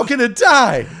 Christ, we're all gonna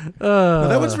die.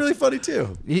 That one's really funny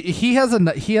too. He has a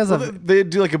They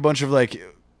do like a bunch of like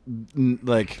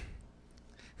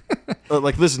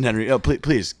listen, Henry. Oh,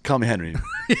 please call me Henry.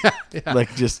 yeah.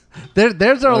 Like just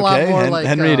there's a lot okay, more like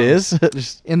Henry. It is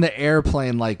just in the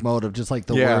airplane like mode of just like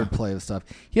the Yeah. wordplay of stuff.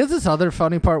 He has this other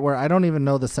funny part where I don't even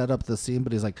know the setup of the scene,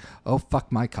 but he's like, "Oh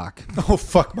fuck my cock." Oh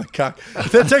fuck my cock.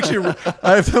 That's actually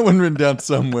I have that one written down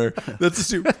somewhere. That's a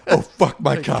super. Oh fuck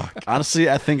my cock. honestly,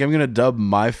 I think I'm gonna dub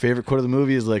my favorite quote of the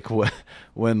movie is like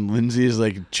when Lindsay is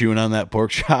like chewing on that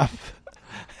pork chop.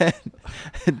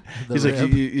 And he's like,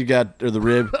 rib. you got or the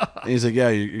rib. And he's like, yeah,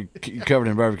 you're covered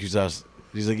in barbecue sauce.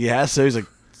 He's like, yeah, so he's like,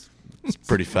 it's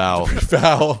pretty foul.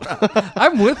 Foul.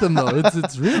 I'm with him though.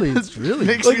 It's really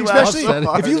Makes Like, me laugh especially so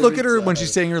hard if you look at every her when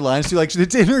she's saying her lines, too, like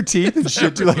it's in her teeth and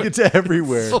shit, too, like it's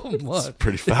everywhere. so much.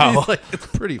 pretty foul. He's like, it's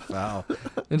pretty foul.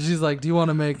 And she's like, "Do you want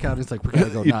to make out?" He's like, "We gotta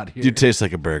go not here." You taste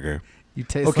like a burger. You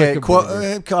taste Okay, like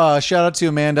a burger. shout out to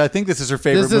Amanda. I think this is her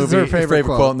favorite This is movie. her favorite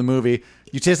quote. quote in the movie.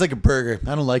 You taste like a burger.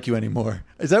 I don't like you anymore.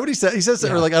 Is that what he said? He says,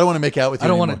 or like, I don't want to make out with you. I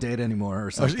don't anymore. want to date anymore or Oh,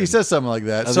 something. he says something like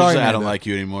that. I was Sorry, gonna say, I don't Amanda. like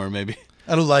you anymore. Maybe.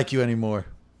 I don't like you anymore.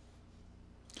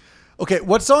 Okay,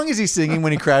 what song is he singing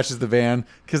when he crashes the van?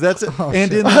 Because that's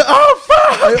and in. Oh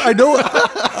fuck! I know.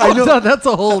 I know. That's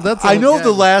a whole. That's. I know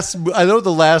the last. I know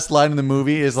the last line in the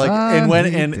movie is like,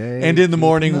 and in the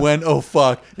morning when oh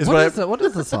fuck is what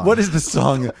is the song? What is the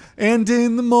song? And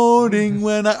in the morning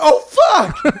when oh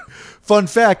fuck. Fun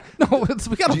fact. No,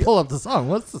 we gotta pull up the song.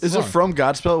 What's the song? Is it from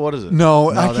Godspell? What is it?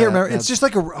 No, I can't remember. It's just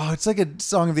like it's like a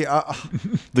song of the.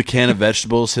 The can of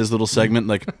vegetables. His little segment,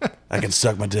 like I can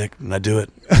suck my dick and I do it.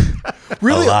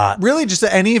 Really, a lot. Really, just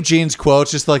any of Gene's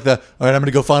quotes, just like the. All right, I'm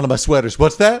gonna go fondle my sweaters.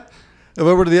 What's that?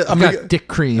 What were the? I've got dick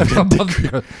cream.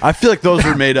 I feel like those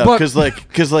were made up because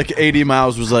like 80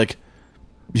 Miles was like.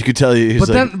 You could tell you.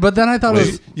 But then I thought it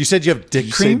was. You said you have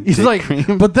dick cream. He's like,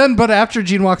 cream? But after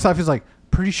Gene walks off, he's like.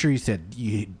 Pretty sure you said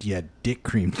you had dick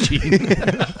cream, Gene.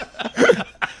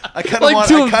 I kind of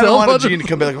wanted Gene to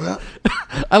come back like,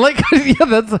 I like,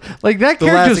 that's like that. The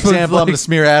last example, I'm gonna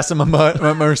smear ass on my mud.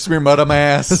 I'm gonna smear mud on my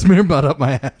ass. Smear mud up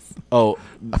my ass. Oh,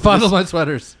 I fondle my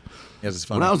sweaters. Yes, it's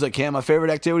fun. When I was at camp, my favorite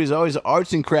activity is always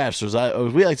arts and crafts. We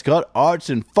like to call it arts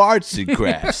and farts and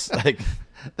crafts. Like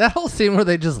that whole scene where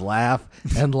they just laugh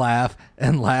and laugh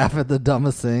and laugh at the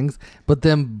dumbest things, but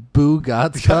then boo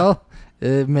Godspell.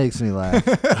 It makes me laugh.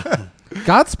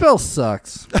 Godspell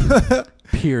sucks.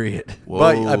 Period. Whoa.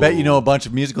 But I bet you know a bunch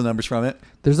of musical numbers from it.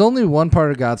 There's only one part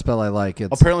of Godspell I like.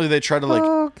 It's apparently they try to like.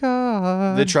 Oh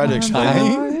God, they try to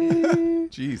explain.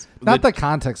 Jeez. Not the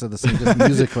context of the scene, just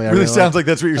musically. Really sounds like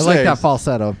that's what you're saying. I like that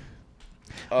falsetto.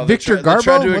 Victor Garbo. They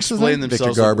tried to explain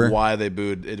themselves like why they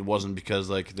booed. It wasn't because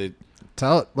like they.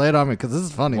 Lay it on me because this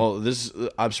is funny. Well,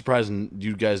 I'm surprised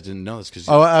you guys didn't know this because.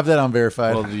 I have that on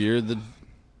verified. Well, you're the.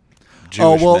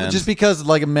 Jewish men. Just because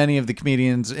like many of the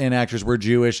comedians and actors were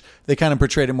Jewish, they kind of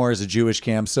portrayed it more as a Jewish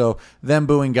camp. So them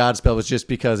booing Godspell was just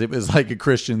because it was like a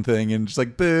Christian thing and just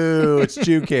like boo, it's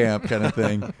Jew camp kind of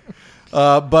thing.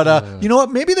 But you know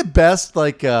what? Maybe the best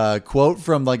like quote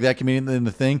from like that comedian in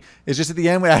the thing is just at the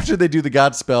end after they do the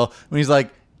Godspell when he's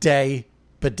like day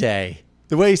by day.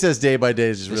 The way he says day by day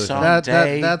is just really fun.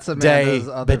 That's Amanda's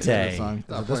other favorite song.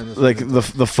 Like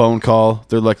the phone call.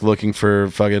 They're like looking for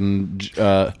fucking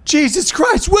Jesus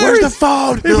Christ, where's the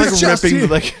phone? They're like ripping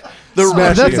like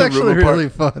that's actually really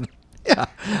fun.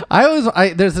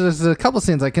 Yeah. There's a couple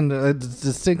scenes I can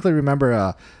distinctly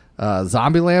remember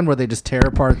Zombieland where they just tear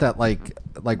apart that like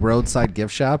roadside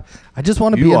gift shop. I just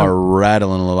want to be. You are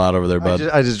rattling a lot over there, bud.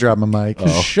 I just dropped my mic.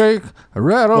 Shake,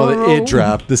 rattle. Well, it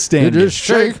dropped. The stand. Just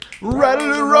shake,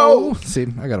 rattle, and roll. See,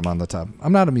 I got him on the top.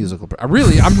 I'm not a musical. I'm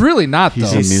really not though.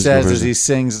 He says as he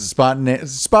sings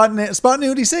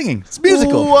spontaneity singing. It's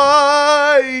musical.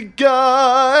 Why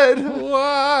God?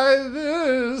 Why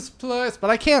this place? But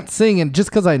I can't sing, and just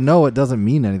because I know it doesn't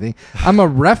mean anything. I'm a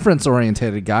reference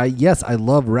oriented guy. Yes, I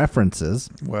love references.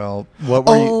 Well, what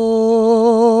were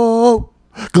you?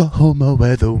 Oklahoma,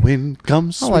 where the wind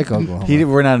comes. I like Oklahoma.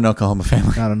 We're not an Oklahoma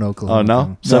family. Not an Oklahoma. Oh no,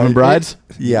 family. Seven Brides.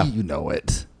 Yeah, you know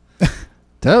it.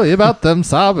 Tell you about them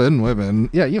sobbing women.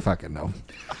 Yeah, you fucking know.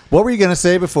 What were you gonna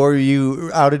say before you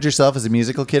outed yourself as a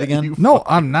musical kid again? No,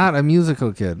 I'm not a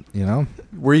musical kid. You know.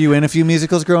 Were you in a few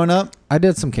musicals growing up? I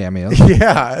did some cameos.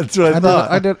 Yeah, that's what I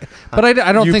thought. I did, but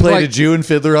I don't you think played a Jew and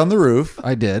Fiddler on the Roof.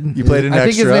 I did. You played an extra. I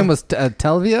extra. think his name was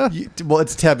Telvia. Well,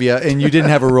 it's Tevye, and you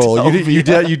didn't have a role. You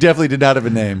definitely did not have a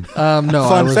name. No.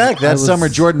 Fun fact: that summer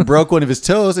Jordan broke one of his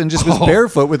toes and just was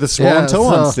barefoot with a swollen toe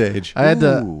on stage. I had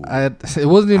it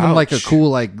wasn't even like a cool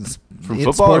like from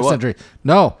football sports injury.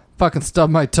 No. Fucking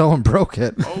stubbed my toe and broke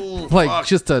it. Oh, like fuck.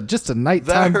 just a nighttime.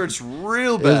 That hurts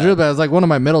real bad. It was real bad. It was like one of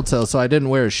my middle toes, so I didn't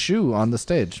wear a shoe on the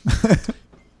stage.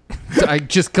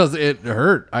 Just because it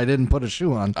hurt, I didn't put a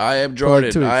shoe on. I am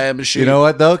Jordan. I am a shoe. You know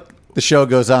what though? The show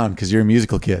goes on because you're a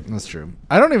musical kid. That's true.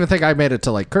 I don't even think I made it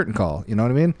to like curtain call. You know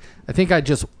what I mean? I think I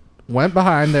just went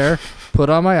behind there,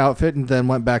 put on my outfit, and then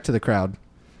went back to the crowd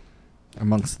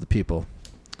amongst the people.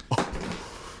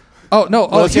 Oh no!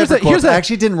 Well, here's I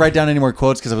actually didn't write down any more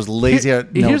quotes because I was lazy.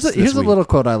 Here's a little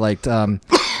quote I liked.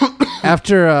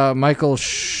 After Michael,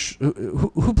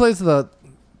 who plays the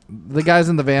guys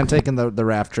in the van taking the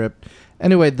raft trip.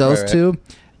 Anyway, those two.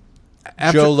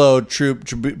 Joe Lowe,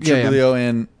 Trubilio,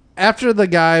 and after the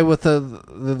guy with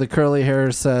the curly hair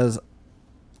says,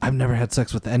 "I've never had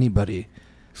sex with anybody."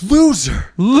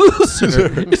 Loser.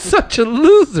 You're such a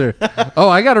loser. Oh,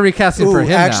 I got to recast him for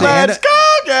him actually, now. Let's go,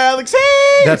 Galaxy.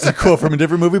 That's a quote from a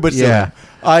different movie, but yeah.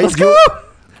 Let's go.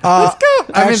 Let's go.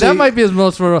 I mean, that might be his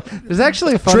most memorable. There's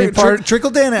actually a funny part. Trickle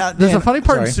down. There's a funny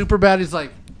part in Superbad. He's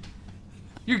like,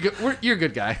 "You're good. You're a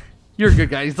good guy. You're a good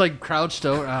guy." He's like crouched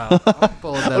over.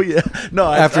 Oh yeah.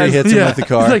 No. After he hits him with the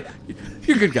car. He's like,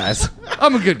 "You're good guys.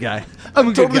 I'm a good guy." I'm a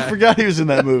good Totally guy. forgot he was in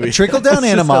that movie. Trickle down It's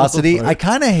just animosity. so funny. I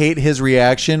kind of hate his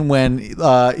reaction when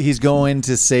he's going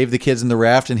to save the kids in the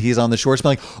raft and he's on the shore,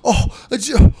 smelling. Oh,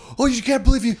 you can't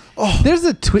believe you. Oh, There's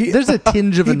a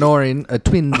tinge of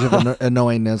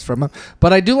annoyingness from him,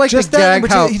 but I do like just the that. gag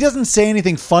how He doesn't say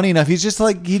anything funny enough. He's just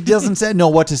like he doesn't say know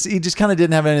what to say. He just kind of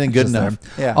didn't have anything good just enough.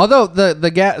 there. Yeah. Although the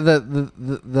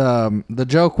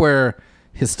joke where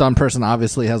his stunt person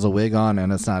obviously has a wig on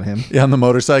and it's not him. Yeah, on the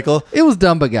motorcycle. It was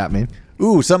dumb, but got me.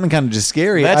 Ooh, something kind of just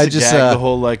scary. That's I a just gag, the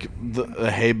whole like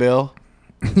the hay bale.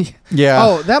 yeah.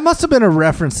 Oh, that must have been a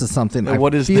reference to something.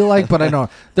 What I is feel that? like, but I know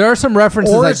there are some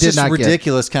references Or I it's did just not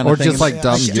ridiculous get, kind of or thing. just like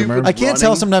dumb Stupid. humor. I can't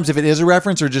tell running. sometimes if it is a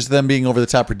reference or just them being over the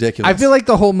top ridiculous. I feel like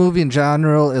the whole movie in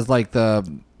general is like the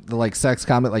like sex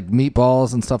comment, like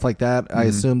meatballs and stuff like that. I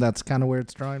assume that's kind of where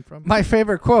it's drawing from. My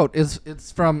favorite quote is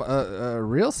it's from a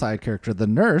real side character, the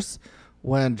nurse.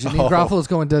 When Janine Garofalo is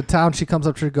going to town, she comes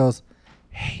up to her and goes,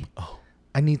 "Hey,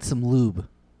 I need some lube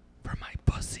for my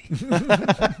pussy."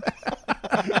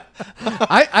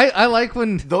 I like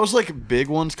when Those like big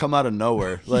ones come out of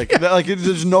nowhere. Like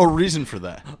there's no reason for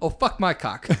that. oh fuck my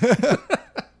cock.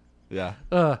 Yeah.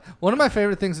 One of my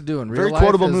favorite things to do in real Very life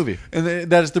quotable is, movie. And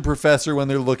that is the professor when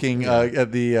they're looking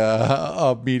at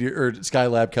the meteor or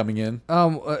Skylab coming in.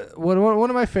 One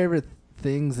of my favorite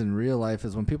things in real life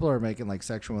is when people are making like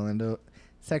sexual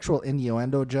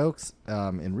innuendo jokes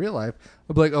in real life.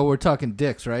 I'll be like, "Oh, we're talking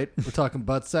dicks, right? We're talking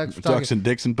butt sex. We're Talking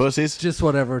dicks and pussies. just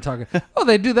whatever we're talking." Oh,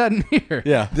 they do that in here.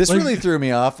 Yeah. This really threw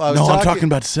me off. I was No, I'm talking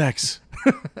about sex.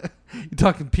 You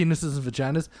talking penises and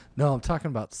vaginas? No, I'm talking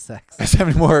about sex. I have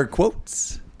any more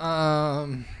quotes?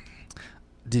 I'm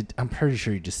pretty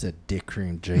sure you just said dick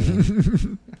cream,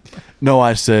 Jane. No,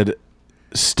 I said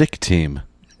stick team.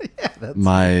 That's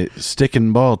My stick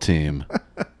and ball team.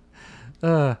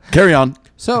 Carry on.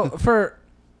 so for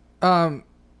I'm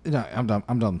done.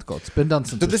 I'm done with quotes. Been done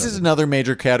since. So we this is started. another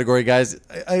major category, guys.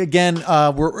 Again,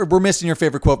 we're missing your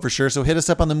favorite quote for sure. So hit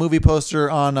us up on the movie poster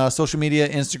on social media,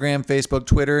 Instagram, Facebook,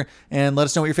 Twitter, and let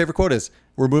us know what your favorite quote is.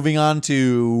 We're moving on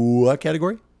to what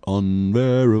category?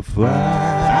 Unverified.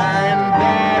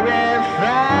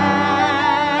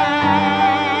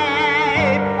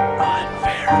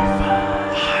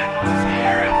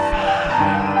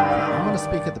 I'm going to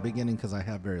speak at the beginning because I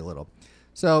have very little.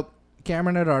 So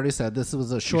Cameron had already said this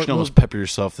was a You short should almost movie. pepper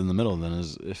yourself in the middle then,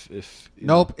 as if you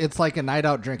Nope, it's like a night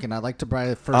out drinking. I like to buy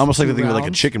the first. I almost like to two think of it like a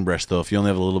rounds. chicken breast though. If you only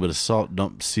have a little bit of salt,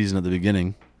 don't season at the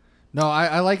beginning. No,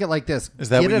 I like it like this. Is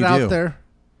that Get what it you out do? there.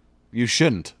 You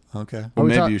shouldn't. Okay. Or we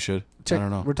maybe talk- you should. Check, I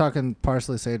don't know. We're talking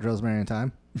parsley, sage, rosemary, and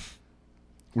thyme.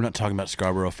 We're not talking about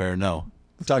Scarborough Fair. No.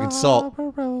 I'm talking salt.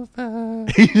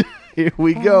 Here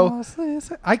we go.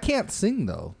 I can't sing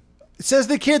though. It says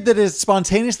the kid that has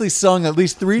spontaneously sung at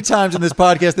least 3 times in this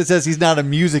podcast that says he's not a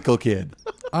musical kid.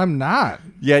 I'm not.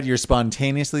 Yet you're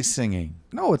spontaneously singing.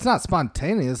 No, it's not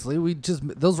spontaneously.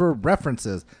 Those were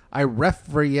references. I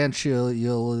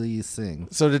referentially sing.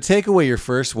 So to take away your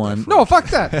first one, No, fuck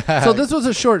that. So this was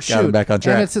a short Got him shoot, back on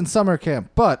track. and it's in summer camp,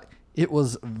 but it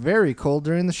was very cold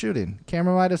during the shooting.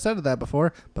 Cameron might have said that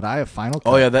before, but I have final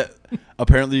cut. Oh yeah, that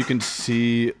apparently you can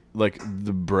see like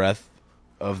the breath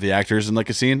of the actors in like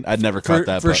a scene. I'd never caught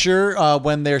that. For but- sure,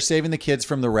 when they're saving the kids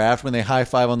from the raft, when they high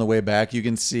five on the way back, you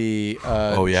can see.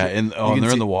 Oh yeah, and can they're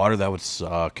see- in the water. That would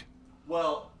suck.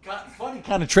 Well, funny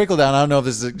kind of trickle down. I don't know if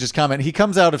this is just comment. He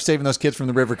comes out of saving those kids from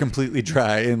the river completely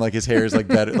dry, and like his hair is like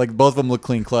better. Like both of them look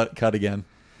clean cut again.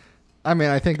 I mean,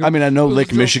 I know it was Lake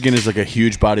just- Michigan is like a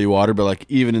huge body of water, but like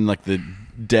even in like the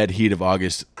dead heat of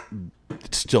August,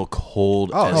 it's still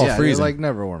cold. Oh, as- yeah, freezing. it like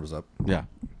never warms up. yeah,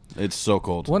 it's so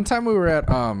cold. One time we were at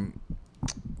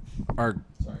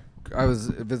I was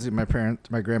visiting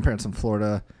my grandparents in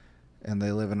Florida, and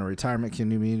they live in a retirement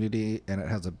community, and it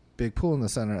has a big pool in the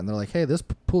center, and they're like, "Hey, this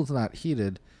pool's not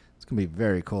heated. It's gonna be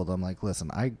very cold." I'm like,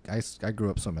 "Listen, I grew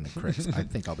up swimming in creeks. I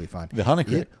think I'll be fine." The Honey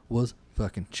Creek. It was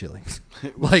fucking chilling.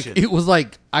 chilly. It was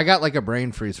like I got like a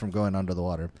brain freeze from going under the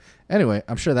water. Anyway,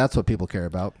 I'm sure that's what people care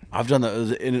about. I've done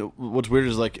that. And what's weird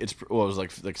is like it was like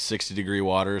 60-degree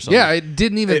water or something. Yeah, it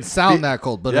didn't even sound that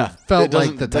cold, but it felt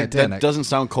like the Titanic. That doesn't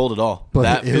sound cold at all. But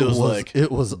that it feels was- like it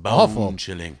was bone awful.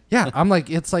 chilling. Yeah, I'm like,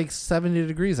 it's like 70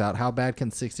 degrees out. How bad can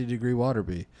 60-degree water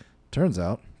be? Turns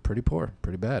out, pretty poor,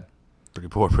 pretty bad, Pretty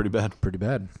poor, pretty bad. pretty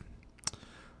bad.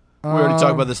 We already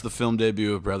talked about this. The film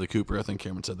debut of Bradley Cooper. I think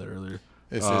Cameron said that earlier.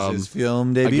 This is his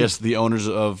film debut. I guess the owners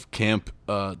of Camp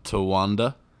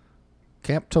Towanda,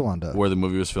 Camp Towanda. where the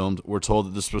movie was filmed, were told that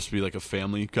this was supposed to be like a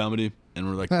family comedy, and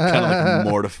we're like kind of like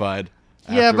mortified.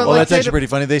 Yeah, but Well, like, that's they actually don't- pretty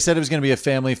funny. They said it was going to be a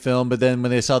family film, but then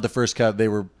when they saw the first cut, they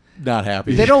were not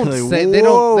happy. They don't Like, say they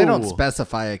don't whoa.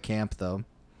 specify a camp though.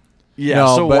 Yeah,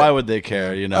 No, so but- why would they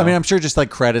care? You know, I mean, I'm sure just like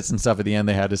credits and stuff at the end,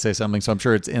 they had to say something, so I'm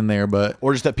sure it's in there. But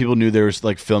or just that people knew they were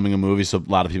like filming a movie, so a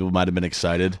lot of people might have been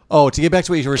excited. oh, to get back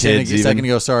to what you were saying Kids a second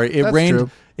even. ago, sorry, it That's rained. true.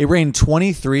 It rained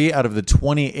 23 out of the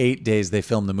 28 days they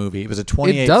filmed the movie. It was a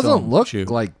 28. It doesn't film look shoot.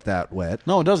 like that wet.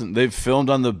 No, it doesn't. They've filmed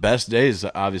on the best days,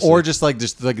 obviously. or just like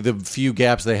the few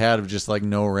gaps they had of just like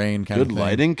no rain kind of good thing.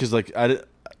 lighting, because like I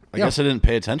guess I didn't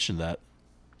pay attention to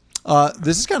that.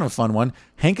 This is kind of a fun one.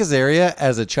 Hank Azaria,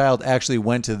 as a child, actually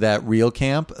went to that real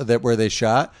camp where they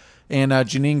shot, and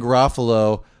Janine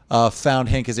Garofalo found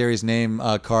Hank Azaria's name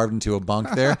carved into a bunk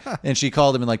there, and she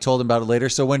called him and like told him about it later.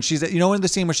 So when she's, in the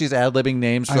scene where she's ad-libbing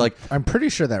names for I'm pretty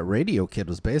sure that Radio Kid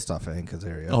was based off of Hank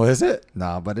Azaria. oh, is it?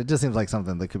 No, but it just seems like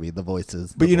something that could be the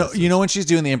voices. But the voices. you know when she's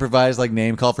doing the improvised like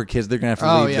name call for kids, they're gonna have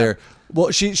to Oh, leave yeah. their. Well,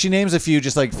 she names a few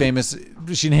just like famous.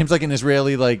 She names like an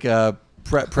Israeli like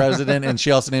president, and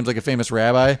she also names like a famous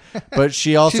rabbi. But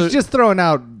she also she's just throwing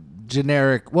out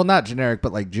generic, well, not generic,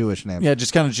 but like Jewish names. yeah,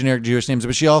 just kind of generic Jewish names.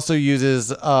 But she also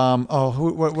uses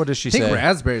what does she I think say?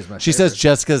 Raspberry's my She favorite. says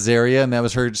Jessica Azaria, and that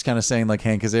was her just kind of saying like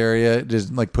Hank Azaria,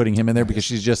 just like putting him in there because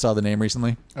she just saw the name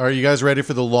recently. Are you guys ready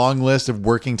for the long list of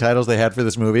working titles they had for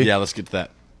this movie? Yeah, let's get to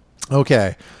that.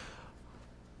 Okay.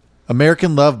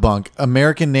 American Love Bunk,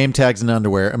 American Name Tags and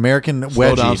Underwear, American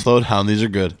Wedgie. Slow down. These are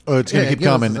good. Oh, it's going to Yeah, keep give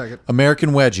us a coming. second.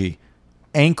 American Wedgie,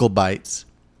 Ankle Bites,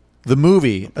 the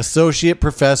movie, Associate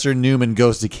Professor Newman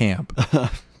Goes to Camp,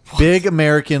 Big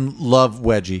American Love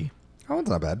Wedgie, That one's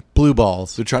not bad. Blue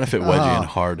Balls, They're trying to fit Wedgie in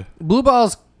hard. Blue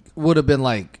Balls would have been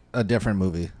like a different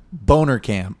movie. Boner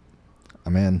Camp,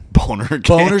 I'm in. Boner.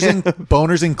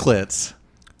 Boners and Clits.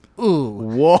 Ooh,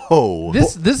 Whoa.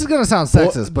 this is gonna sound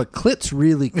sexist, but clits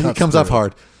really cuts It comes off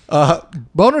through. hard.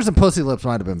 Boners and pussy lips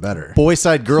might have been better. Boy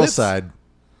Side, Girl Clits. Side.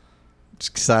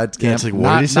 Sides Yeah, Camp. it's like,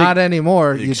 what did he say? Not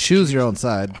anymore. You choose your own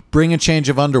side. Bring a Change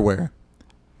of Underwear,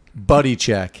 Buddy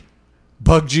Check,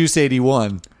 Bug Juice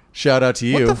 81. Shout out to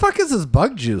you. What the fuck is this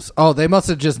Bug Juice? Oh, they must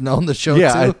have just known the show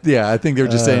Yeah, too. I think they were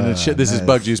just saying this is nice.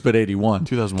 Bug Juice, but 81.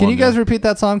 2001. Can you guys repeat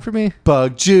that song for me?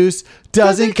 Bug juice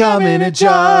doesn't come in a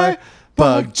jar.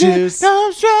 Bug juice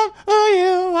comes from who you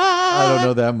are. I don't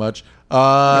know that much.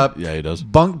 Yeah, he does.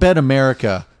 Bunk Bed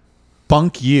America,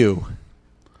 Bunk You.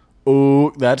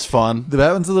 Ooh, that's fun.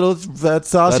 That one's a little that's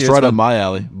saucy. That's It's right fun. up my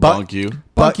alley. Bunk you.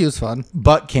 Bunk You's fun.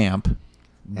 Butt Camp,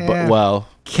 Eh. Well,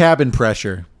 Cabin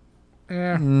Pressure,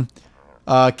 Yeah.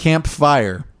 Camp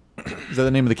Fire. Is that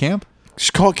the name of the camp?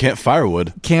 just call it Camp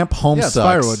Firewood. Camp Home Yeah, it's Sucks.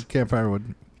 Firewood. Camp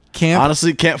Firewood. Camp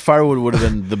Honestly, Camp Firewood would have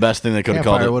been the best thing they could have Camp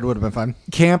called Firewood it. would have been fun.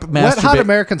 Camp Wet Hot Masturbate.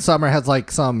 American Summer has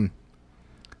like some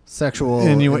sexual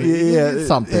Yeah,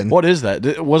 something. What is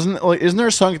that? Wasn't like? Isn't there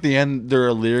a song at the end? There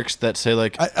are lyrics that say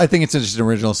like, I think it's just an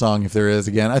original song. If there is,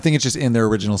 again, I think it's just in their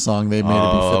original song. They made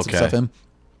it fit some okay. stuff in.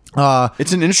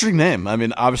 it's an interesting name. I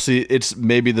mean, obviously, it's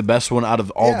maybe the best one out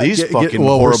of all these fucking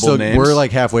well, horrible names. We're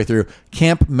like halfway through.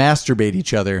 Camp Masturbate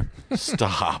Each Other.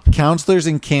 Stop. Counselors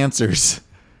and Cancers.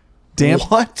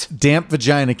 What? Damp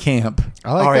Vagina Camp.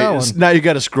 I like All that right, one. now you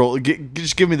got to scroll.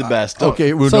 Just give me the best.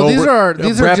 Okay, well, So no, these we're- are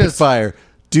rapid just- fire.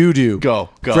 Doo doo. Go.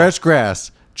 Fresh Grass.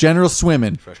 General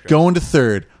Swimming. Going to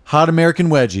Third. Hot American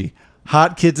Wedgie.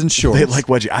 Hot Kids in Shorts. They like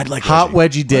Wedgie. I'd like Hot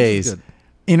Wedgie. Wedgie Days. good.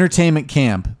 Entertainment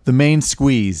Camp. The Main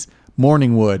Squeeze.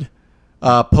 Morningwood.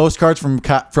 Postcards from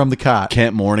the Cot.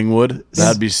 Camp Morningwood.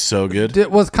 That'd be so good.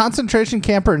 Was concentration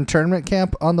camp or internment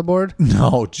camp on the board?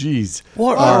 No, jeez.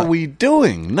 What are we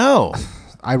doing? No.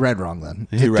 I read wrong then.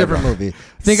 He read Different wrong. movie.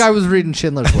 I think I was reading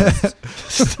Schindler's List.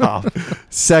 Stop.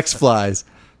 Sex Flies,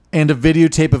 and a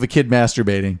videotape of a kid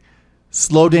masturbating.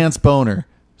 Slow Dance Boner,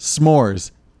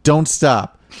 S'mores, Don't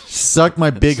Stop, Suck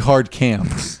My Big Hard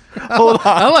Camp.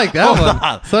 I like that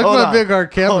one. Suck Hold My on. Big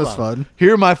Hard Camp Hold was on. fun.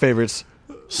 Here are my favorites.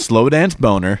 Slow Dance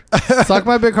Boner. Suck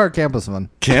My Big Hard Camp was fun.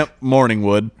 Camp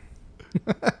Morningwood.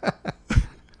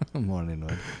 Morning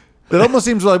wood. That almost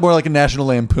seems like more like a National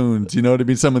Lampoons. You know what I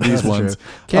mean? Some of these ones.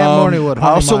 Camp Morningwood. I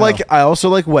also 100 Mile. I also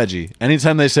like Wedgie.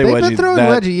 Anytime they say They've been Wedgie, throwing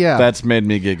Wedgie, yeah. that's made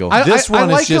me giggle. This one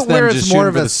is like just it where them it's just more shooting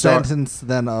of for a the star. sentence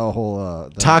than a whole.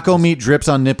 Taco Meat Drips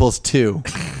on Nipples 2.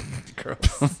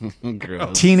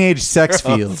 Gross. Teenage Sex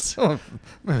Fields. Made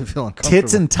me feel uncomfortable.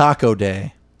 Tits and Taco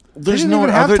Day. There's didn't no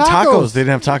even have other tacos. tacos. They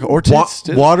didn't have taco or Wa- tits.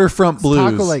 did- Waterfront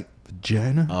Blues. Taco like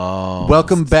vagina. Oh,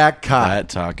 Welcome Back Cot. that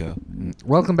taco.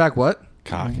 Welcome back. What?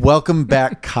 Cock. Welcome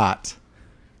Back Cot.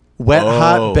 Wet Oh.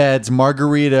 Hot Beds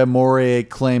Margarita Moret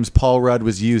claims Paul Rudd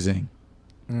was using.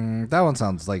 That one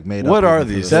sounds like made up. What are even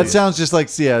for these? the- That sounds just like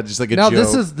just like a Now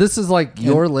joke. this is like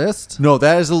your list. No,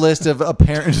 that is a list of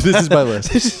apparent. This is my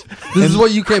list. This is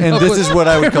what you came and up this with. is what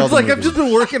I would call It's the like movie. I've just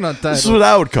been working on This is titles. what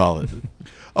I would call it.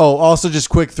 Oh, also just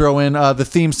quick throw in, the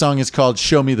theme song is called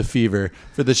Show Me the Fever.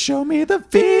 For the Show Me the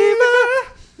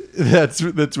Fever. That's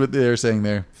what they're saying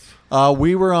there.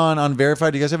 We were on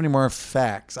Unverified. Do you guys have any more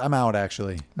facts? I'm out,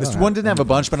 actually. This one didn't have a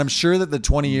bunch, but I'm sure that the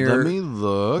 20-year Let me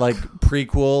look. like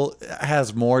prequel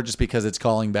has more just because it's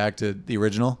calling back to the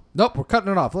original. Nope, we're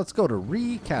cutting it off. Let's go to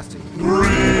recasting.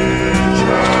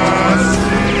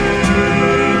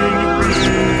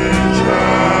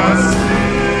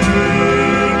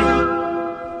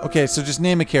 Okay, so just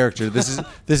name a character. This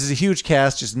is a huge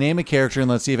cast. Just name a character and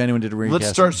let's see if anyone did a recast.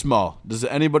 Let's start small. Does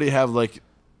anybody have like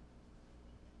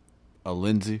a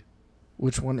Lindsay?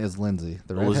 Which one is Lindsay?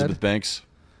 The redhead? Elizabeth Banks?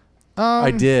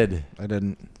 I did. I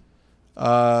didn't.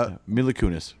 Mila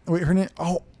Kunis. Wait, her name.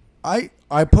 Oh, I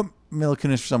put Mila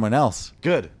Kunis for someone else.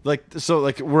 Good. Like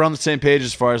we're on the same page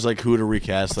as far as like who to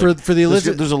recast. Like, For the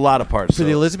Elizabeth, there's a lot of parts. for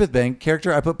the Elizabeth Bank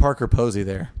character. I put Parker Posey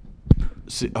there.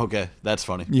 See, okay, that's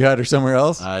funny. You had her somewhere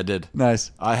else. I did.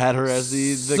 Nice. I had her as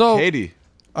the So- Katie.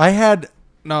 I had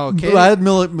Katie? I had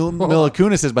Mila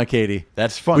Kunis as my Katie.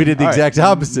 That's funny. We did the All exact right.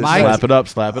 opposite. Slap it up.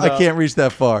 Slap it up. I can't reach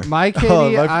that far. My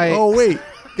Katie, oh wait,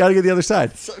 got to get the other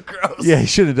side. So gross. Yeah, you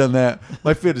should have done that.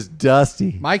 My foot is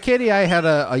dusty. My Katie, I had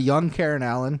a young Karen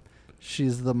Allen.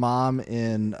 She's the mom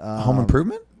in Home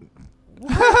Improvement.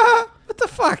 What the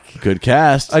fuck? Good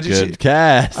cast. Good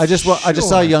cast. I just saw a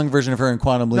Sure. young version of her in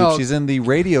Quantum Leap. No. She's in the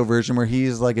radio version where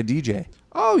he's like a DJ.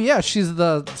 Oh yeah, she's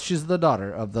the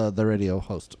daughter of the radio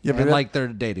host. Yeah, but and that- like they're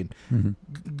dating.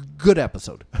 Good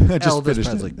episode. Just Elvis finished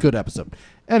Presley. it. Good episode.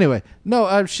 Anyway,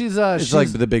 no, she's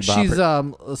like the Big She's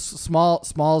Bopper.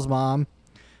 Small's mom.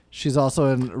 She's also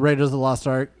in Raiders of the Lost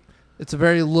Ark. It's a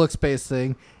very looks based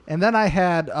thing. And then I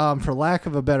had, for lack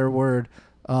of a better word,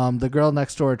 the girl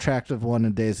next door, attractive one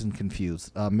in Dazed and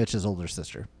Confused, Mitch's older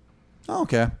sister. Oh,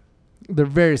 okay. They're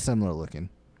very similar looking.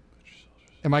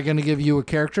 Am I going to give you a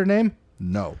character name?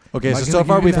 No. Okay, Am I so gonna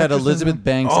far give you we've an had actress Elizabeth name?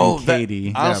 Banks and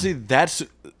Katie. Honestly, that's.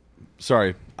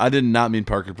 Sorry, I did not mean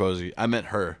Parker Posey. I meant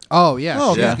her. Oh yeah,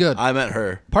 Oh, she's okay. good. I meant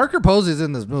her. Parker Posey's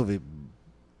in this movie,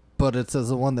 but it's as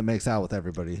the one that makes out with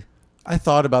everybody. I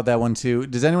thought about that one too.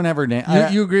 Does anyone have her name?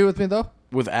 You agree with me though?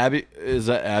 With Abby, is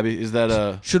that Abby? Is that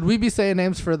a? Should we be saying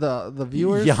names for the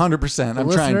viewers? Yeah, 100%. The I'm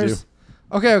trying to. listeners?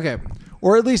 Okay.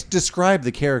 Or at least describe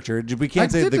the character. We can't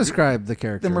I say did describe the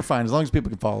character. Then we're fine as long as people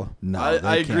can follow. No, I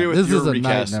they agree can't. with This your is a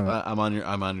recast. night- I'm on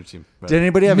your team. Did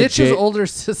anybody have Mitch's a J? older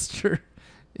sister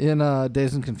in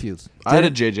Dazed and Confused. I had a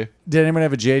JJ. Did anyone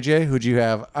have a JJ? Who'd you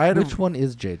have? I had Which one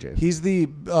is JJ? He's the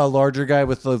larger guy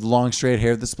with the long straight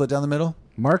hair that's split down the middle.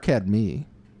 Mark had me.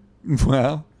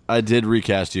 Well, I did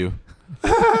recast you.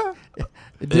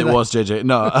 Did it I- was JJ.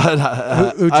 No,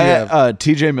 who'd you I have?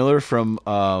 TJ Miller from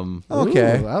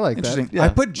okay. Ooh, I like that. Interesting. Yeah, I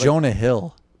put like- Jonah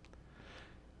Hill.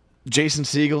 Jason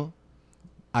Segel.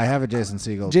 I have a Jason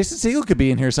Segel. Jason Segel could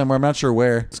be in here somewhere. I'm not sure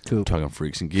where. It's Coop. Talking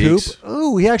Freaks and Coop. Geeks.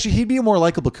 Ooh, he'd be a more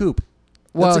likable Coop.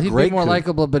 Well, That's a he'd be great more Coop.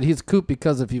 likable, but he's Coop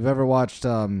because if you've ever watched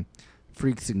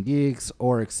Freaks and Geeks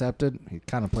or Accepted, he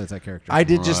kind of plays that character. I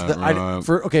did just Right.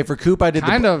 for Coop. I did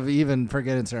kind of even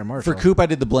forgetting Sarah Marshall. for Coop. I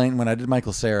did the blatant one. I did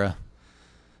Michael Cera.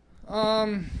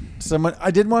 Someone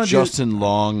I did want to Justin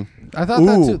Long. I thought do.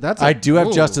 that Ooh, too. That's I do have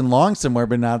ooh. Justin Long somewhere,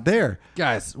 but not there.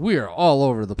 Guys, we are all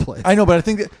over the place. I know, but I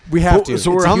think that we have to.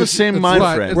 So It's we're a on the huge- same it's mind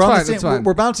fine. frame. It's We're on the fine, same. it's fine.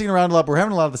 We're bouncing around a lot. We're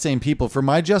having a lot of the same people. For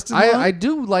my Justin Long, I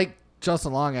do like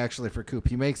Justin Long actually for Coop.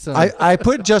 He makes some. I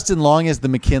put Justin Long as the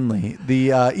McKinley,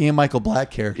 the Ian Michael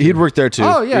Black character. He'd work there too.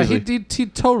 oh yeah, easily. he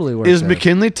totally works. Is there.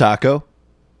 McKinley Taco?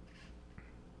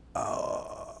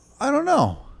 I don't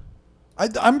know.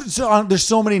 I'm so, there's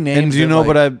so many names. And do you know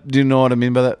what I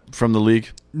mean by that from the league?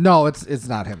 No, it's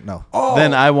not him. No.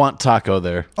 Then I want Taco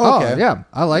there. Okay. Oh yeah,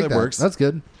 I like That that. works. That's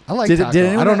good. I like Did- Taco. did I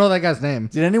anyone- don't know that guy's name.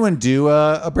 Did anyone do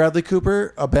a Bradley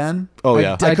Cooper, a Ben? Oh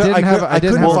yeah, I didn't have I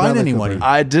couldn't have find Bradley anyone. Cooper.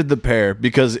 I did the pair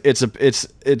because it's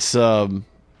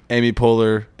Amy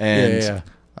Poehler and Yeah.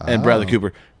 and Bradley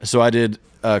Cooper. So I did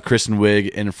Kristen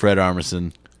Wiig and Fred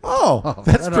Armisen. Oh,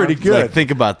 that's Fred pretty Armisen. good. Like, think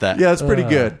about that. Yeah, that's pretty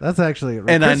good. That's actually.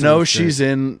 and I Kristen know was she's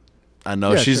great. in. I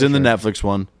know Yeah, she's sure, in the sure. Netflix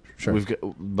one. Sure. We've got,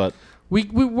 but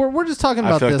We're just talking I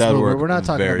about feel like this that would movie. work We're not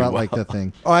talking very about well. like the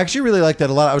thing. Oh, I actually really like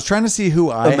that a lot. I was trying to see who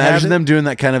I imagine had. them doing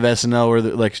that kind of SNL where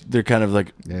they're kind of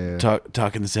like Yeah.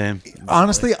 talking the same.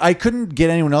 Honestly, I couldn't get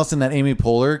anyone else in that Amy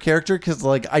Poehler character because,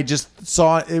 like, I just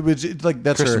saw it was like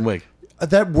that's Kristen her. Wiig.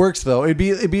 That works though. It'd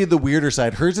be the weirder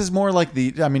side. Hers is more like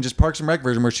just Parks and Rec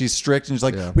version where she's strict and she's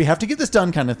like, Yeah. we have to get this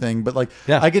done kind of thing. But like,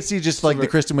 Yeah. I could see just like the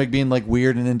Kristen Wiig being like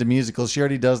weird and into musicals. She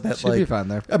already does that. She'd like, be fine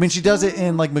there. I mean, she does it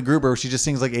in like MacGruber where she just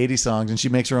sings like 80 songs and she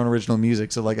makes her own original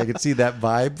music. So like, I could see that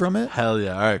vibe from it. Hell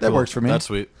yeah! All right, That cool. works for me. That's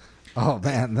sweet. Oh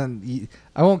man, then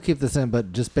I won't keep this in,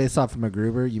 but just based off of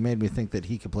MacGruber, you made me think that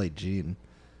he could play Gene.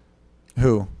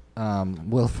 Who?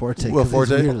 Will Forte. Will 'cause he's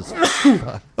Forte? weird as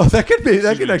fuck. Oh, that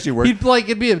could actually work.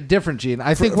 It'd be a different Gene.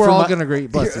 I think we're all gonna agree.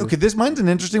 Okay, mine's an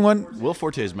interesting one. Will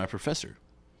Forte is my professor.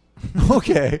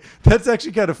 Okay, that's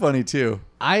actually kind of funny too.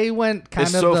 I went kind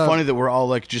It's of so funny that we're all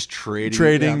like just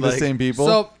trading the same people.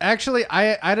 So actually,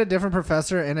 I had a different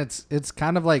professor, and it's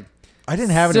kind of like I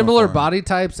didn't have similar anyone for him. body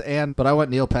types, but I went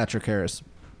Neil Patrick Harris.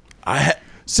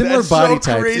 Similar That's body so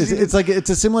types. crazy. It's like it's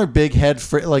a similar big head,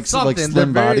 like Something.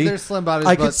 slim body. They're slim bodies.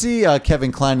 I but, could see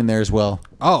Kevin Kline in there as well.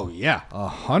 Oh yeah,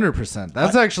 100%.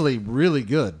 That's actually really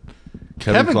good.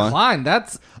 Kevin Kline.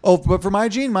 That's But for my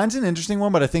Gene, mine's an interesting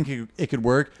one, but I think it could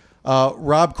work.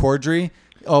 Rob Corddry.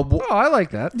 I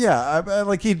like that. Yeah, I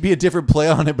like he'd be a different play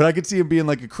on it, but I could see him being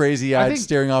like a crazy-eyed,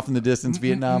 staring off in the distance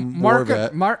Vietnam War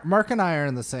vet. Mark and I are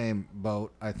in the same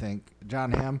boat. I think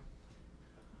John Hamm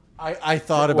I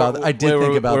thought about it. I did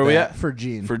think about where that. we at? for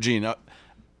Gene. For Gene.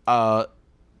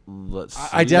 Let's see.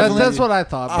 I definitely. That's what I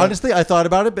thought. but- Honestly, I thought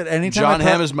about it, but anytime John I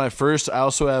thought, Hamm is my first. I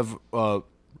also have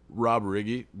Rob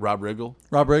Riggle. Rob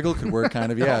Riggle could work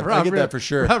kind of. Yeah, I get that for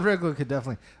sure. Rob Riggle could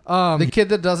definitely. The kid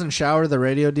that doesn't shower, the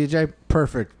radio DJ,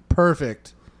 perfect.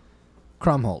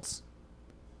 Krumholtz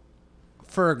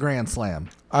for a grand slam.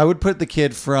 I would put the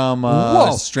kid from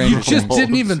Whoa! Stranger You just Things.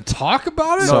 didn't even talk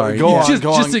about it. Sorry, Go yeah. on. Just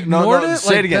Go on. ignored it.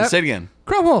 Say it like again. that? Say it again.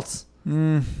 Krumholtz.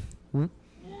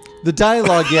 The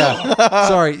dialogue, yeah.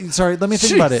 sorry. Let me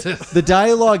think about it. Jesus. The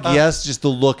dialogue, yes. Just the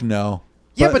look, no.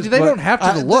 Yeah, but they don't have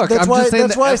to look. That's I'm why. just saying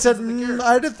That's the why I essence said of the character.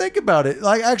 I had to think about it.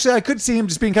 Like, actually, I could see him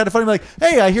just being kind of funny. Like,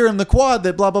 hey, I hear in the quad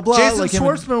that blah blah blah. Jason like him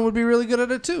Schwartzman would be really good at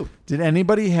it too. Did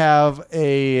anybody have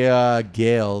a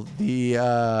Gale? The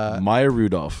Maya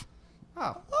Rudolph.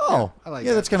 Oh, I like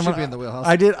yeah, that. that's kind of Should fun. be in the wheelhouse.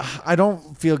 I did. I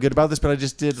don't feel good about this, but I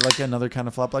just did like another kind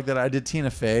of flop like that. I did Tina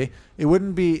Fey. It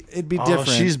wouldn't be. It'd be different.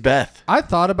 Oh, she's Beth. I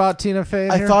thought about Tina Fey.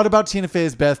 I thought about Tina Fey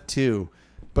as Beth too,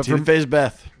 but Tina Fey's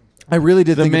Beth. I really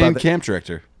did The think main about that. camp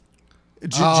director.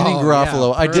 Janine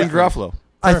Garofalo. yeah, I did. Janine Garofalo.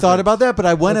 I thought about that, but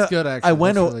I went. That's good, actually. I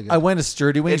went. That's really good. I went a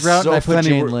Sturdy Wings It's route, so and I put funny.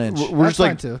 Jane We're- Lynch. we're That's just like,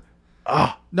 fine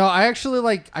too. No, I actually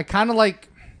like. I kind of like.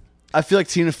 I feel like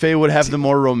Tina Fey would have the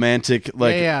more romantic,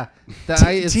 like. Yeah.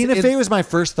 Tina Fey was my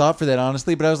first thought for that,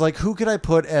 honestly. But I was like, who could I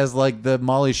put as like the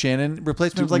Molly Shannon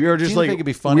replacement? I was like, we are just Tina like Fey could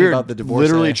be funny we're about the divorce.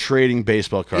 literally trading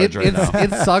baseball cards right now.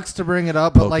 It sucks to bring it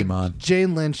up, but like Pokemon.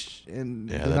 Jane Lynch and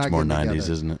Yeah, they're that's not more getting 90s,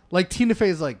 together. isn't it? Like Tina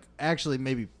Fey's like actually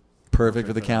maybe perfect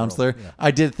for the for the counselor. role, yeah.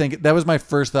 I did think that was my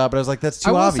first thought, but I was like, that's too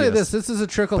I will obvious. say this is a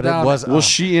trickle But it down. was- Was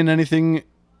she in anything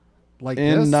like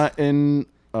in this? not in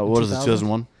what is it, 2000?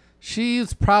 2001?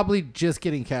 She's probably just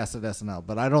getting cast at SNL,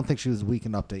 but I don't think she was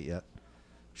Weekend Update yet.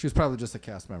 She was probably just a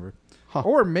cast member,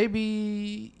 or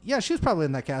maybe she was probably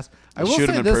in that cast. I will She would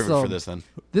say have been this perfect though. for this then.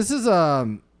 This is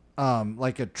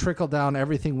like a trickle down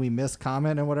everything we miss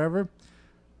comment and whatever.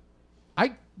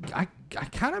 I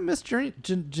kind of miss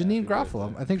Janine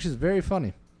Garofalo. I think she's very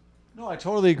funny. No, I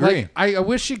totally agree. Like, I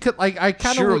wish she could. Like I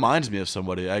kind She of reminds me of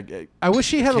somebody. I wish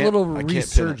she had a can't- little I can't pin it.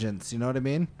 resurgence. You know what I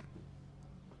mean?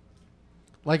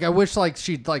 Like I wish like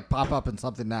she'd like pop up in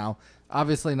something now.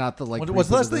 Obviously not the like. What's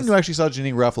the last thing you actually saw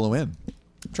Janine Garofalo in?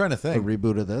 I'm trying to A think.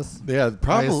 reboot of this? Yeah,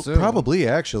 assume. probably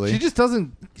actually. She just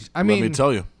doesn't. I mean, Let me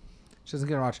tell you. she doesn't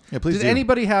get to watch. Yeah, please Did do.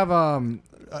 anybody have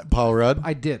Paul Rudd.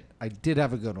 I did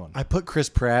have a good one. I put Chris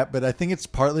Pratt, but I think it's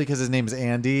partly because his name's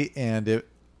Andy, and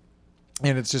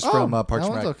it's just from Parks and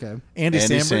that Rec. one's okay. Andy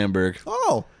Samberg.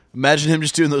 Oh, Imagine him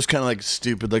just doing those kind of like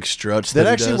stupid like struts. that he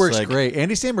actually does, works like, great.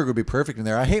 Andy Samberg would be perfect in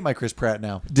there. I hate my Chris Pratt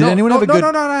now. Did No, anyone have a good? No,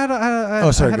 I had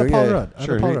Oh, sorry. I had a go- Paul yeah, Rudd. I had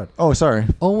Sure. a Paul Rudd. Oh, sorry.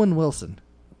 Owen Wilson.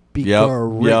 Be Yep.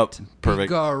 great. Yep. Perfect. Be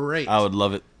great. I would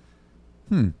love it.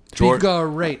 Be great. I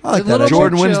like A little that. more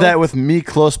Jordan wins chill. that with me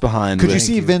close behind. Could you with-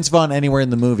 see Vince Vaughn anywhere in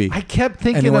the movie? I kept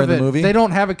thinking Anywhere of in it. the movie? They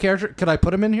don't have a character. Could I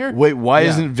put him in here? Wait, why Yeah.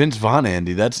 isn't Vince Vaughn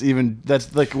Andy? That's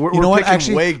like we're, you know we're what? picking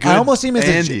Actually, way good I almost see him as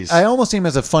Andys. I almost see him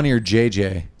as a funnier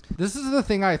JJ. This is the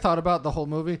thing I thought about the whole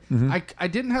movie. Mm-hmm. I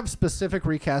didn't have specific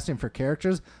recasting for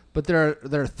characters, but there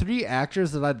are three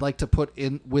actors that I'd like to put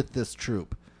in with this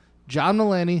troupe. John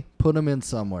Mulaney, put him in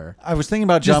somewhere. I was thinking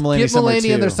about John Just Mulaney get somewhere Mulaney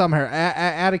too. in there somewhere.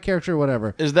 Add a character, or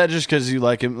whatever. Is that just because you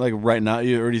like him like right now, or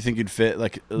do you think he'd fit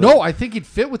like No, I think he'd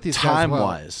fit with these time guys well.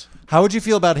 wise? How would you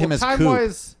feel about him as time Coop?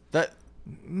 wise, That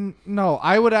no,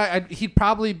 I would. He'd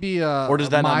probably be or does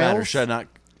that Miles. not matter? Should I not?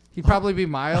 He'd probably be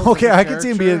Miles. Okay, as a I can see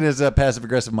him character. being as passive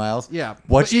aggressive Miles. Yeah.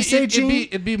 What'd But you say, Gene?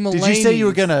 it'd be Did you say you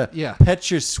were Mulaney's- gonna Yeah. pet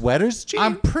your sweaters, Gene?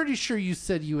 I'm pretty sure you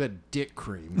said you had dick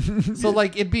cream. So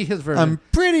like it'd be his version. I'm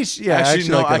pretty sure. Yeah, actually, I actually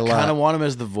no. like that I a lot. kind of want him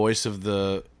as the voice of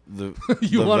the the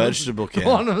want vegetable can. You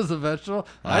want him as a vegetable?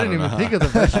 I didn't don't even know. think of the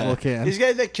vegetable can. He's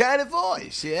got that kind of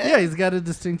voice, yeah. Yeah, he's got a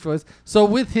distinct voice. So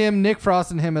with him, Nick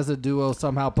Frost and him as a duo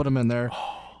somehow put him in there.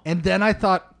 And then I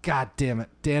thought, God damn it,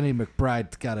 Danny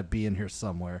McBride's got to be in here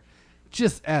somewhere.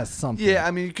 Just as something. Yeah,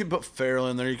 I mean, you could put Farrell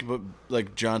in there. You could put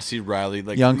like John C. Reilly,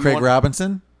 like Young you Craig want-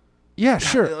 Robinson. Yeah,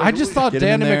 sure. I just thought Get him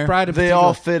in Danny there. McBride. In They particular,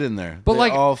 all fit in there. But They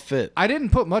like, all fit. I didn't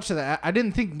put much of the. I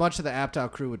didn't think much of the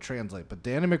Apatow crew would translate, but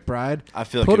Danny McBride. I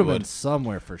feel like put it him in would.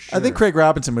 somewhere for sure. I think Craig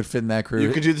Robinson would fit in that crew.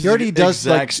 You could do this He already does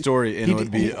exact like story, and it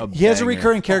would be a He has a banger.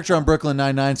 recurring character on Brooklyn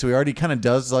Nine-Nine, so he already kind of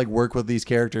does like work with these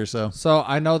characters. So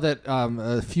I know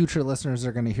that future listeners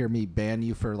are going to hear me ban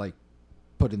you for like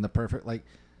putting the perfect like.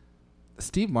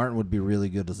 Steve Martin would be really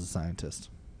good as a scientist.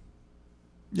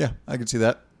 yeah, I could see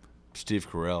that. Steve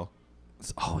Carell.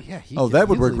 Oh yeah, That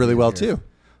would work really well too.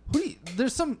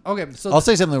 There's some okay. So I'll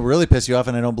say something that will really piss you off,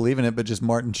 and I don't believe in it, but just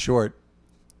Martin Short.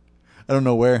 I don't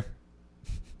know where.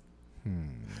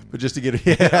 But just to get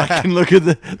I can look at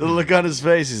the look on his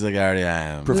face. He's like, I already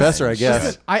am. Professor, I guess.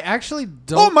 Listen, I actually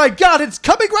don't. Oh my God, it's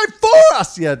coming right for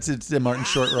us! Yeah, it's the Martin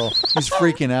Short role. He's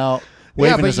freaking out,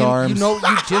 waving his arms. You know what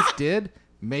you just did?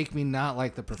 Make me not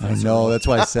like the professor. I know, that's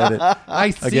why I said it. I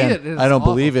see Again, it. and I it's don't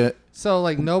awful. believe it. So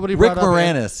like nobody. Rick brought up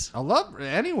Moranis. I love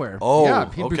anywhere. Oh, yeah,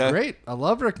 he'd be okay. great. I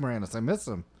love Rick Moranis. I miss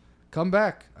him. Come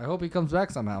back. I hope he comes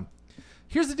back somehow.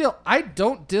 Here's the deal. I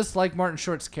don't dislike Martin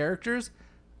Short's characters.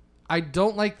 I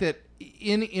don't like that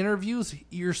in interviews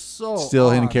you're so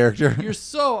Still in on. character? You're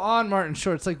so on Martin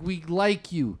Short. It's like we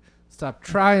like you. Stop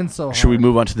trying so hard. Should we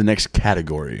move on to the next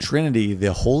category? Trinity,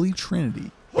 the Holy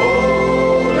Trinity.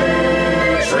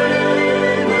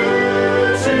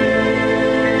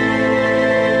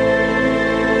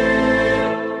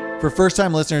 For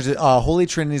first-time listeners, Holy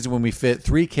Trinity is when we fit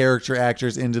 3 character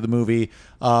actors into the movie.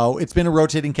 It's been a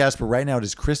rotating cast, but right now it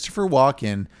is Christopher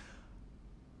Walken,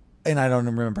 and I don't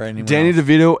remember anyone Danny else.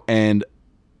 DeVito and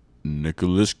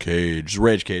Nicolas Cage.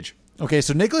 Rage Cage. Okay,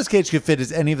 so Nicolas Cage could fit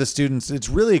as any of the students. It's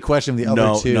really a question of the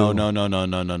other two.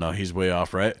 No. He's way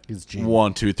off, right? He's Gene.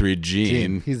 1, 2, 3,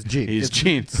 Gene. He's Gene. He's It's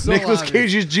Gene. so Nicolas obvious.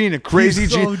 Cage is Gene. A crazy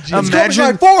He's so Gene. Gene. It's coming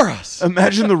right for us.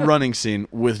 Imagine the running scene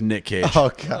with Nick Cage.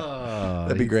 Oh, God.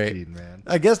 That'd be he's great. Gene, man.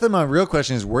 I guess then my real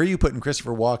question is, where are you putting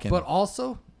Christopher Walken? But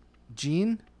also,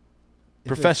 Gene.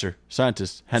 Professor,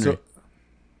 scientist, Henry. So-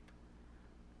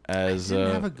 As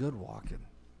Didn't have a good Walken.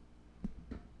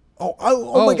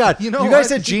 Oh my God. you You, know guys what?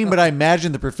 said Gene, but I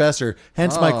imagined the professor,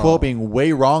 hence my Oh. quote being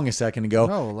way wrong a second ago.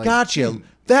 No, like gotcha. Gene.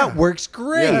 That works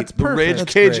great. yeah, that's the perfect. Rage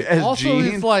That's Cage great. as Also, Gene.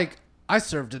 he's like, I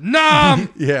served it.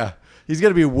 Nom! Yeah. He's going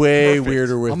to be way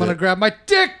weirder with I'm going to it. grab my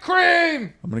dick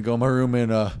cream. I'm going to go in my room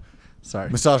and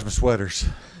Sorry. massage my sweaters.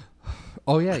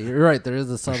 Oh, yeah, you're right. There is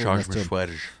a subtleness to it.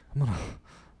 sweaters.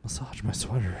 Massage my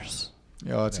sweaters.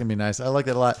 Oh, it's going to be nice. I like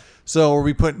that a lot. So are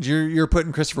we putting, you're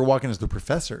putting Christopher Walken as the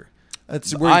professor.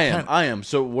 That's where I am.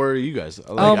 So where are you guys?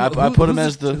 Like, I put him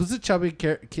as the Who's the chubby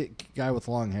guy with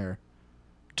long hair?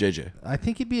 JJ. I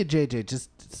think he'd be a JJ. Just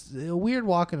a weird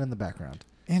walking in the background.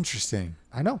 Interesting.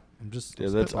 I know. I'm just. Yeah,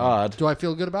 that's spitballing. odd. Do I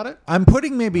feel good about it? I'm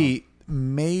putting maybe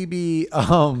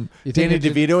You think Danny it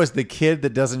just- DeVito as the kid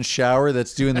that doesn't shower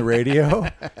that's doing the radio.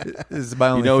 Is my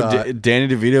only thought. Danny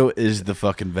DeVito is the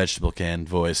fucking vegetable can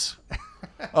voice.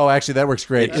 Oh, actually, that works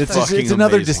great. It's It's fucking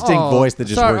another amazing. distinct voice that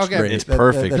just sorry, works okay. great. It's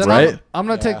perfect, that's right? awesome. I'm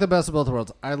gonna take the best of both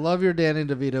worlds. I love your Danny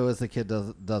DeVito as the kid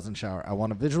doesn't shower. I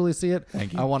want to visually see it.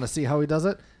 Thank you. I want to see how he does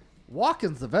it.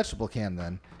 Walken's the vegetable can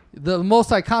then. The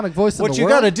most iconic voice in What the you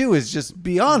world. got to do is just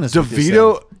be honest. with DeVito,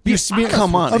 yourself. you smear.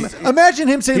 Come on, Imagine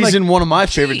him saying he's like, in one of my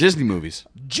favorite Disney movies.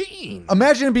 Gene.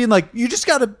 imagine him being like, you just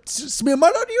got to smear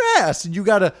mud on your ass and you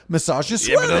got to massage your Yeah,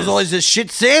 but sweaters. there's always this shit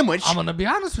sandwich. I'm gonna be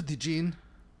honest with you, Gene.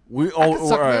 We can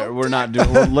suck all right. my own We're not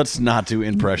doing. Let's not do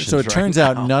impressions. So it right turns now.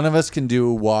 out none of us can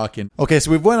do Walken. Okay,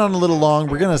 so we've went on a little long.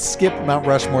 We're going to skip Mount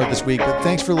Rushmore this week, but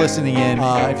thanks for listening in.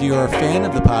 If you are a fan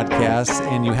of the podcast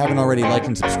and you haven't already liked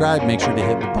and subscribed, make sure to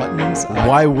hit the buttons.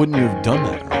 Why wouldn't you have done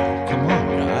that? Come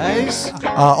on, guys.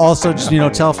 Also, just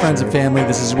tell friends and family.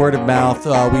 This is word of mouth.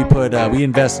 We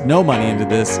invest no money into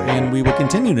this, and we will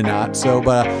continue to not. So,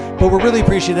 but we're really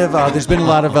appreciative. There's been a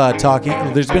lot of talking.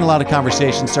 There's been a lot of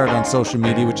conversation started on social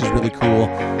media, which is really cool.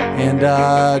 And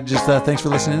just thanks for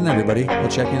listening in, everybody. We'll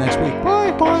check you next week.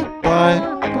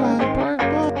 Bye.